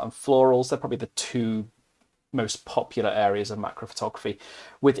before, and florals, they're probably the two most popular areas of macro photography.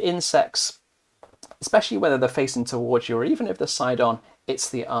 With insects, especially whether they're facing towards you or even if they're side on, it's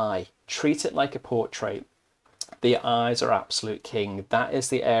the eye. Treat it like a portrait. The eyes are absolute king. That is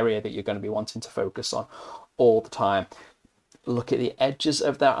the area that you're going to be wanting to focus on all the time. Look at the edges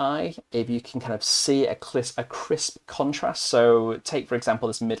of their eye, if you can kind of see a crisp contrast. So take, for example,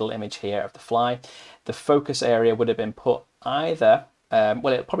 this middle image here of the fly. The focus area would have been put either, well,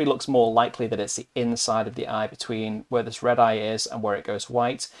 it probably looks more likely that it's the inside of the eye between where this red eye is and where it goes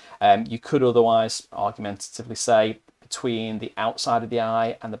white. You could otherwise argumentatively say between the outside of the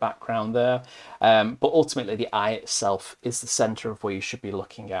eye and the background there. But ultimately, the eye itself is the center of where you should be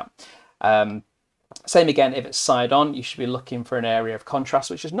looking at. Same again, if it's side on, you should be looking for an area of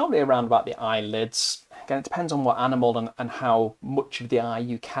contrast, which is normally around about the eyelids. Again, it depends on what animal and how much of the eye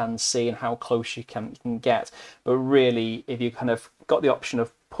you can see and how close you can get. But really, if you kind of got the option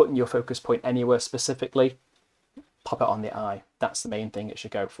of putting your focus point anywhere specifically, pop it on the eye. That's the main thing it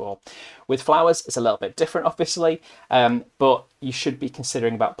should go for. With flowers, it's a little bit different, obviously, but you should be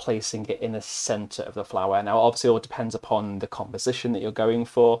considering about placing it in the center of the flower. Now, obviously, it all depends upon the composition that you're going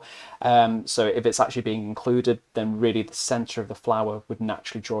for. So if it's actually being included, then really the center of the flower would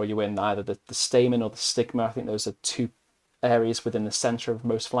naturally draw you in, either the stamen or the stigma. I think those are two areas within the center of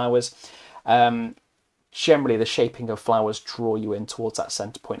most flowers. Generally, the shaping of flowers draw you in towards that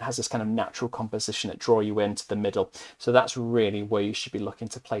center point. It has this kind of natural composition that draw you into the middle. So that's really where you should be looking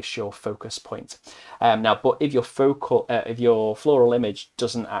to place your focus point. Now, but if your floral image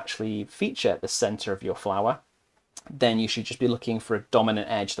doesn't actually feature the center of your flower, then you should just be looking for a dominant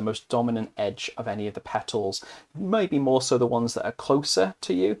edge, the most dominant edge of any of the petals, maybe more so the ones that are closer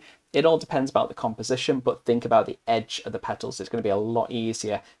to you. It all depends about the composition, but think about the edge of the petals. It's going to be a lot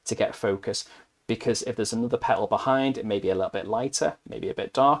easier to get focus, because if there's another petal behind, it may be a little bit lighter, maybe a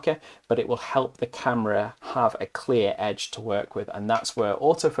bit darker, but it will help the camera have a clear edge to work with. And that's where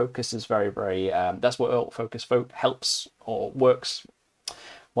autofocus is that's what autofocus helps or works.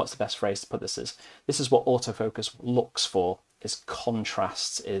 What's the best phrase to put this as? This is what autofocus looks for, is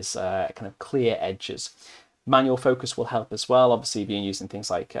contrasts, is kind of clear edges. Manual focus will help as well, obviously, if you're using things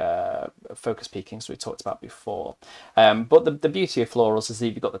like focus peaking, as we talked about before. But the beauty of florals is that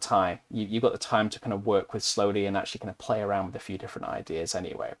you've got the time. You've got the time to kind of work with slowly and actually kind of play around with a few different ideas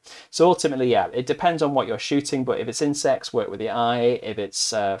anyway. So ultimately, yeah, it depends on what you're shooting, but if it's insects, work with the eye. If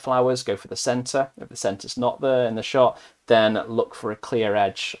it's flowers, go for the center. If the center's not there in the shot, then look for a clear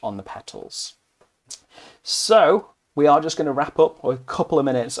edge on the petals. So we are just going to wrap up. We're a couple of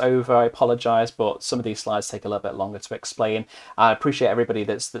minutes over. I apologise, but some of these slides take a little bit longer to explain. I appreciate everybody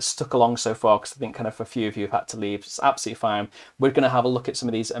that's stuck along so far, because I think kind of a few of you have had to leave. It's absolutely fine. We're going to have a look at some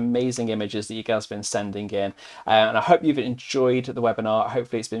of these amazing images that you guys have been sending in. And I hope you've enjoyed the webinar.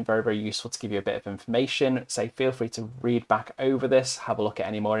 Hopefully it's been very, very useful to give you a bit of information. So feel free to read back over this, have a look at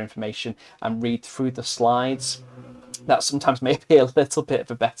any more information and read through the slides. That sometimes may be a little bit of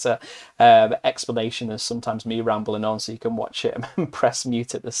a better explanation than sometimes me rambling on, so you can watch it and press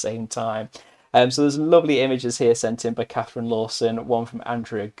mute at the same time. So there's lovely images here sent in by Catherine Lawson, one from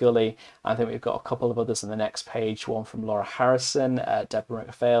Andrea Gully. I think we've got a couple of others on the next page, one from Laura Harrison, Deborah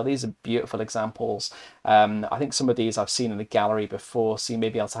McPhail. These are beautiful examples. I think some of these I've seen in the gallery before, so you may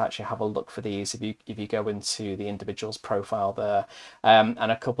be able to actually have a look for these if you go into the individual's profile there. And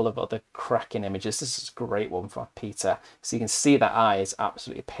a couple of other cracking images. This is a great one from Peter. So you can see that eye is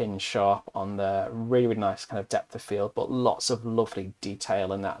absolutely pin sharp on the really, really nice kind of depth of field, but lots of lovely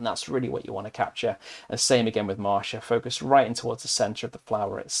detail in that. And that's really what you want to capture. And same again with Marcia, focus right in towards the center of the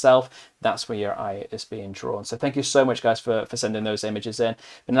flower itself. That's where your eye is being drawn. So thank you so much, guys, for sending those images in.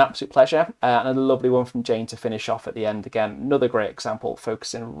 Been an absolute pleasure. And a lovely one from Jane to finish off at the end. Again, another great example,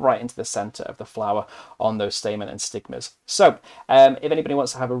 focusing right into the center of the flower on those stamen and stigmas. So if anybody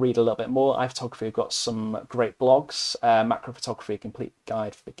wants to have a read a little bit more, iPhotography have got some great blogs, Macro Photography Complete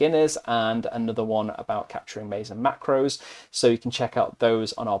Guide for Beginners, and another one about capturing maze and macros. So you can check out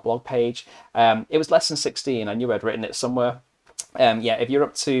those on our blog page. It was lesson 16. I knew I'd written it somewhere. Yeah, if you're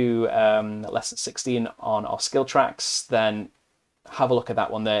up to lesson 16 on our skill tracks, then have a look at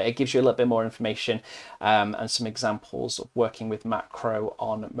that one there. It gives you a little bit more information and some examples of working with macro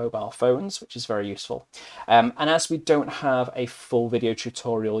on mobile phones, which is very useful. And as we don't have a full video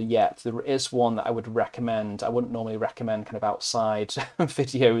tutorial yet, there is one that I would recommend. I wouldn't normally recommend kind of outside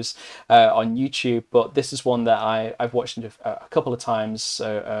videos on YouTube, but this is one that I've watched a couple of times.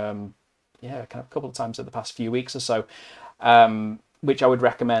 Yeah, kind of a couple of times in the past few weeks or so. which I would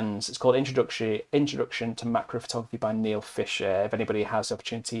recommend. It's called Introduction to Macro Photography by Neil Fisher. If anybody has the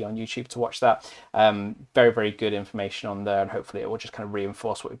opportunity on YouTube to watch that, very, very good information on there, and hopefully it will just kind of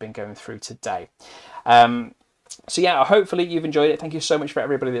reinforce what we've been going through today. So yeah, hopefully you've enjoyed it. Thank you so much for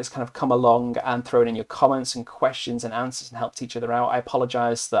everybody that's kind of come along and thrown in your comments and questions and answers and helped each other out. I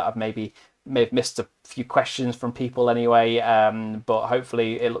apologise that I've may have missed a few questions from people anyway, but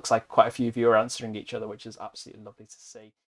hopefully it looks like quite a few of you are answering each other, which is absolutely lovely to see.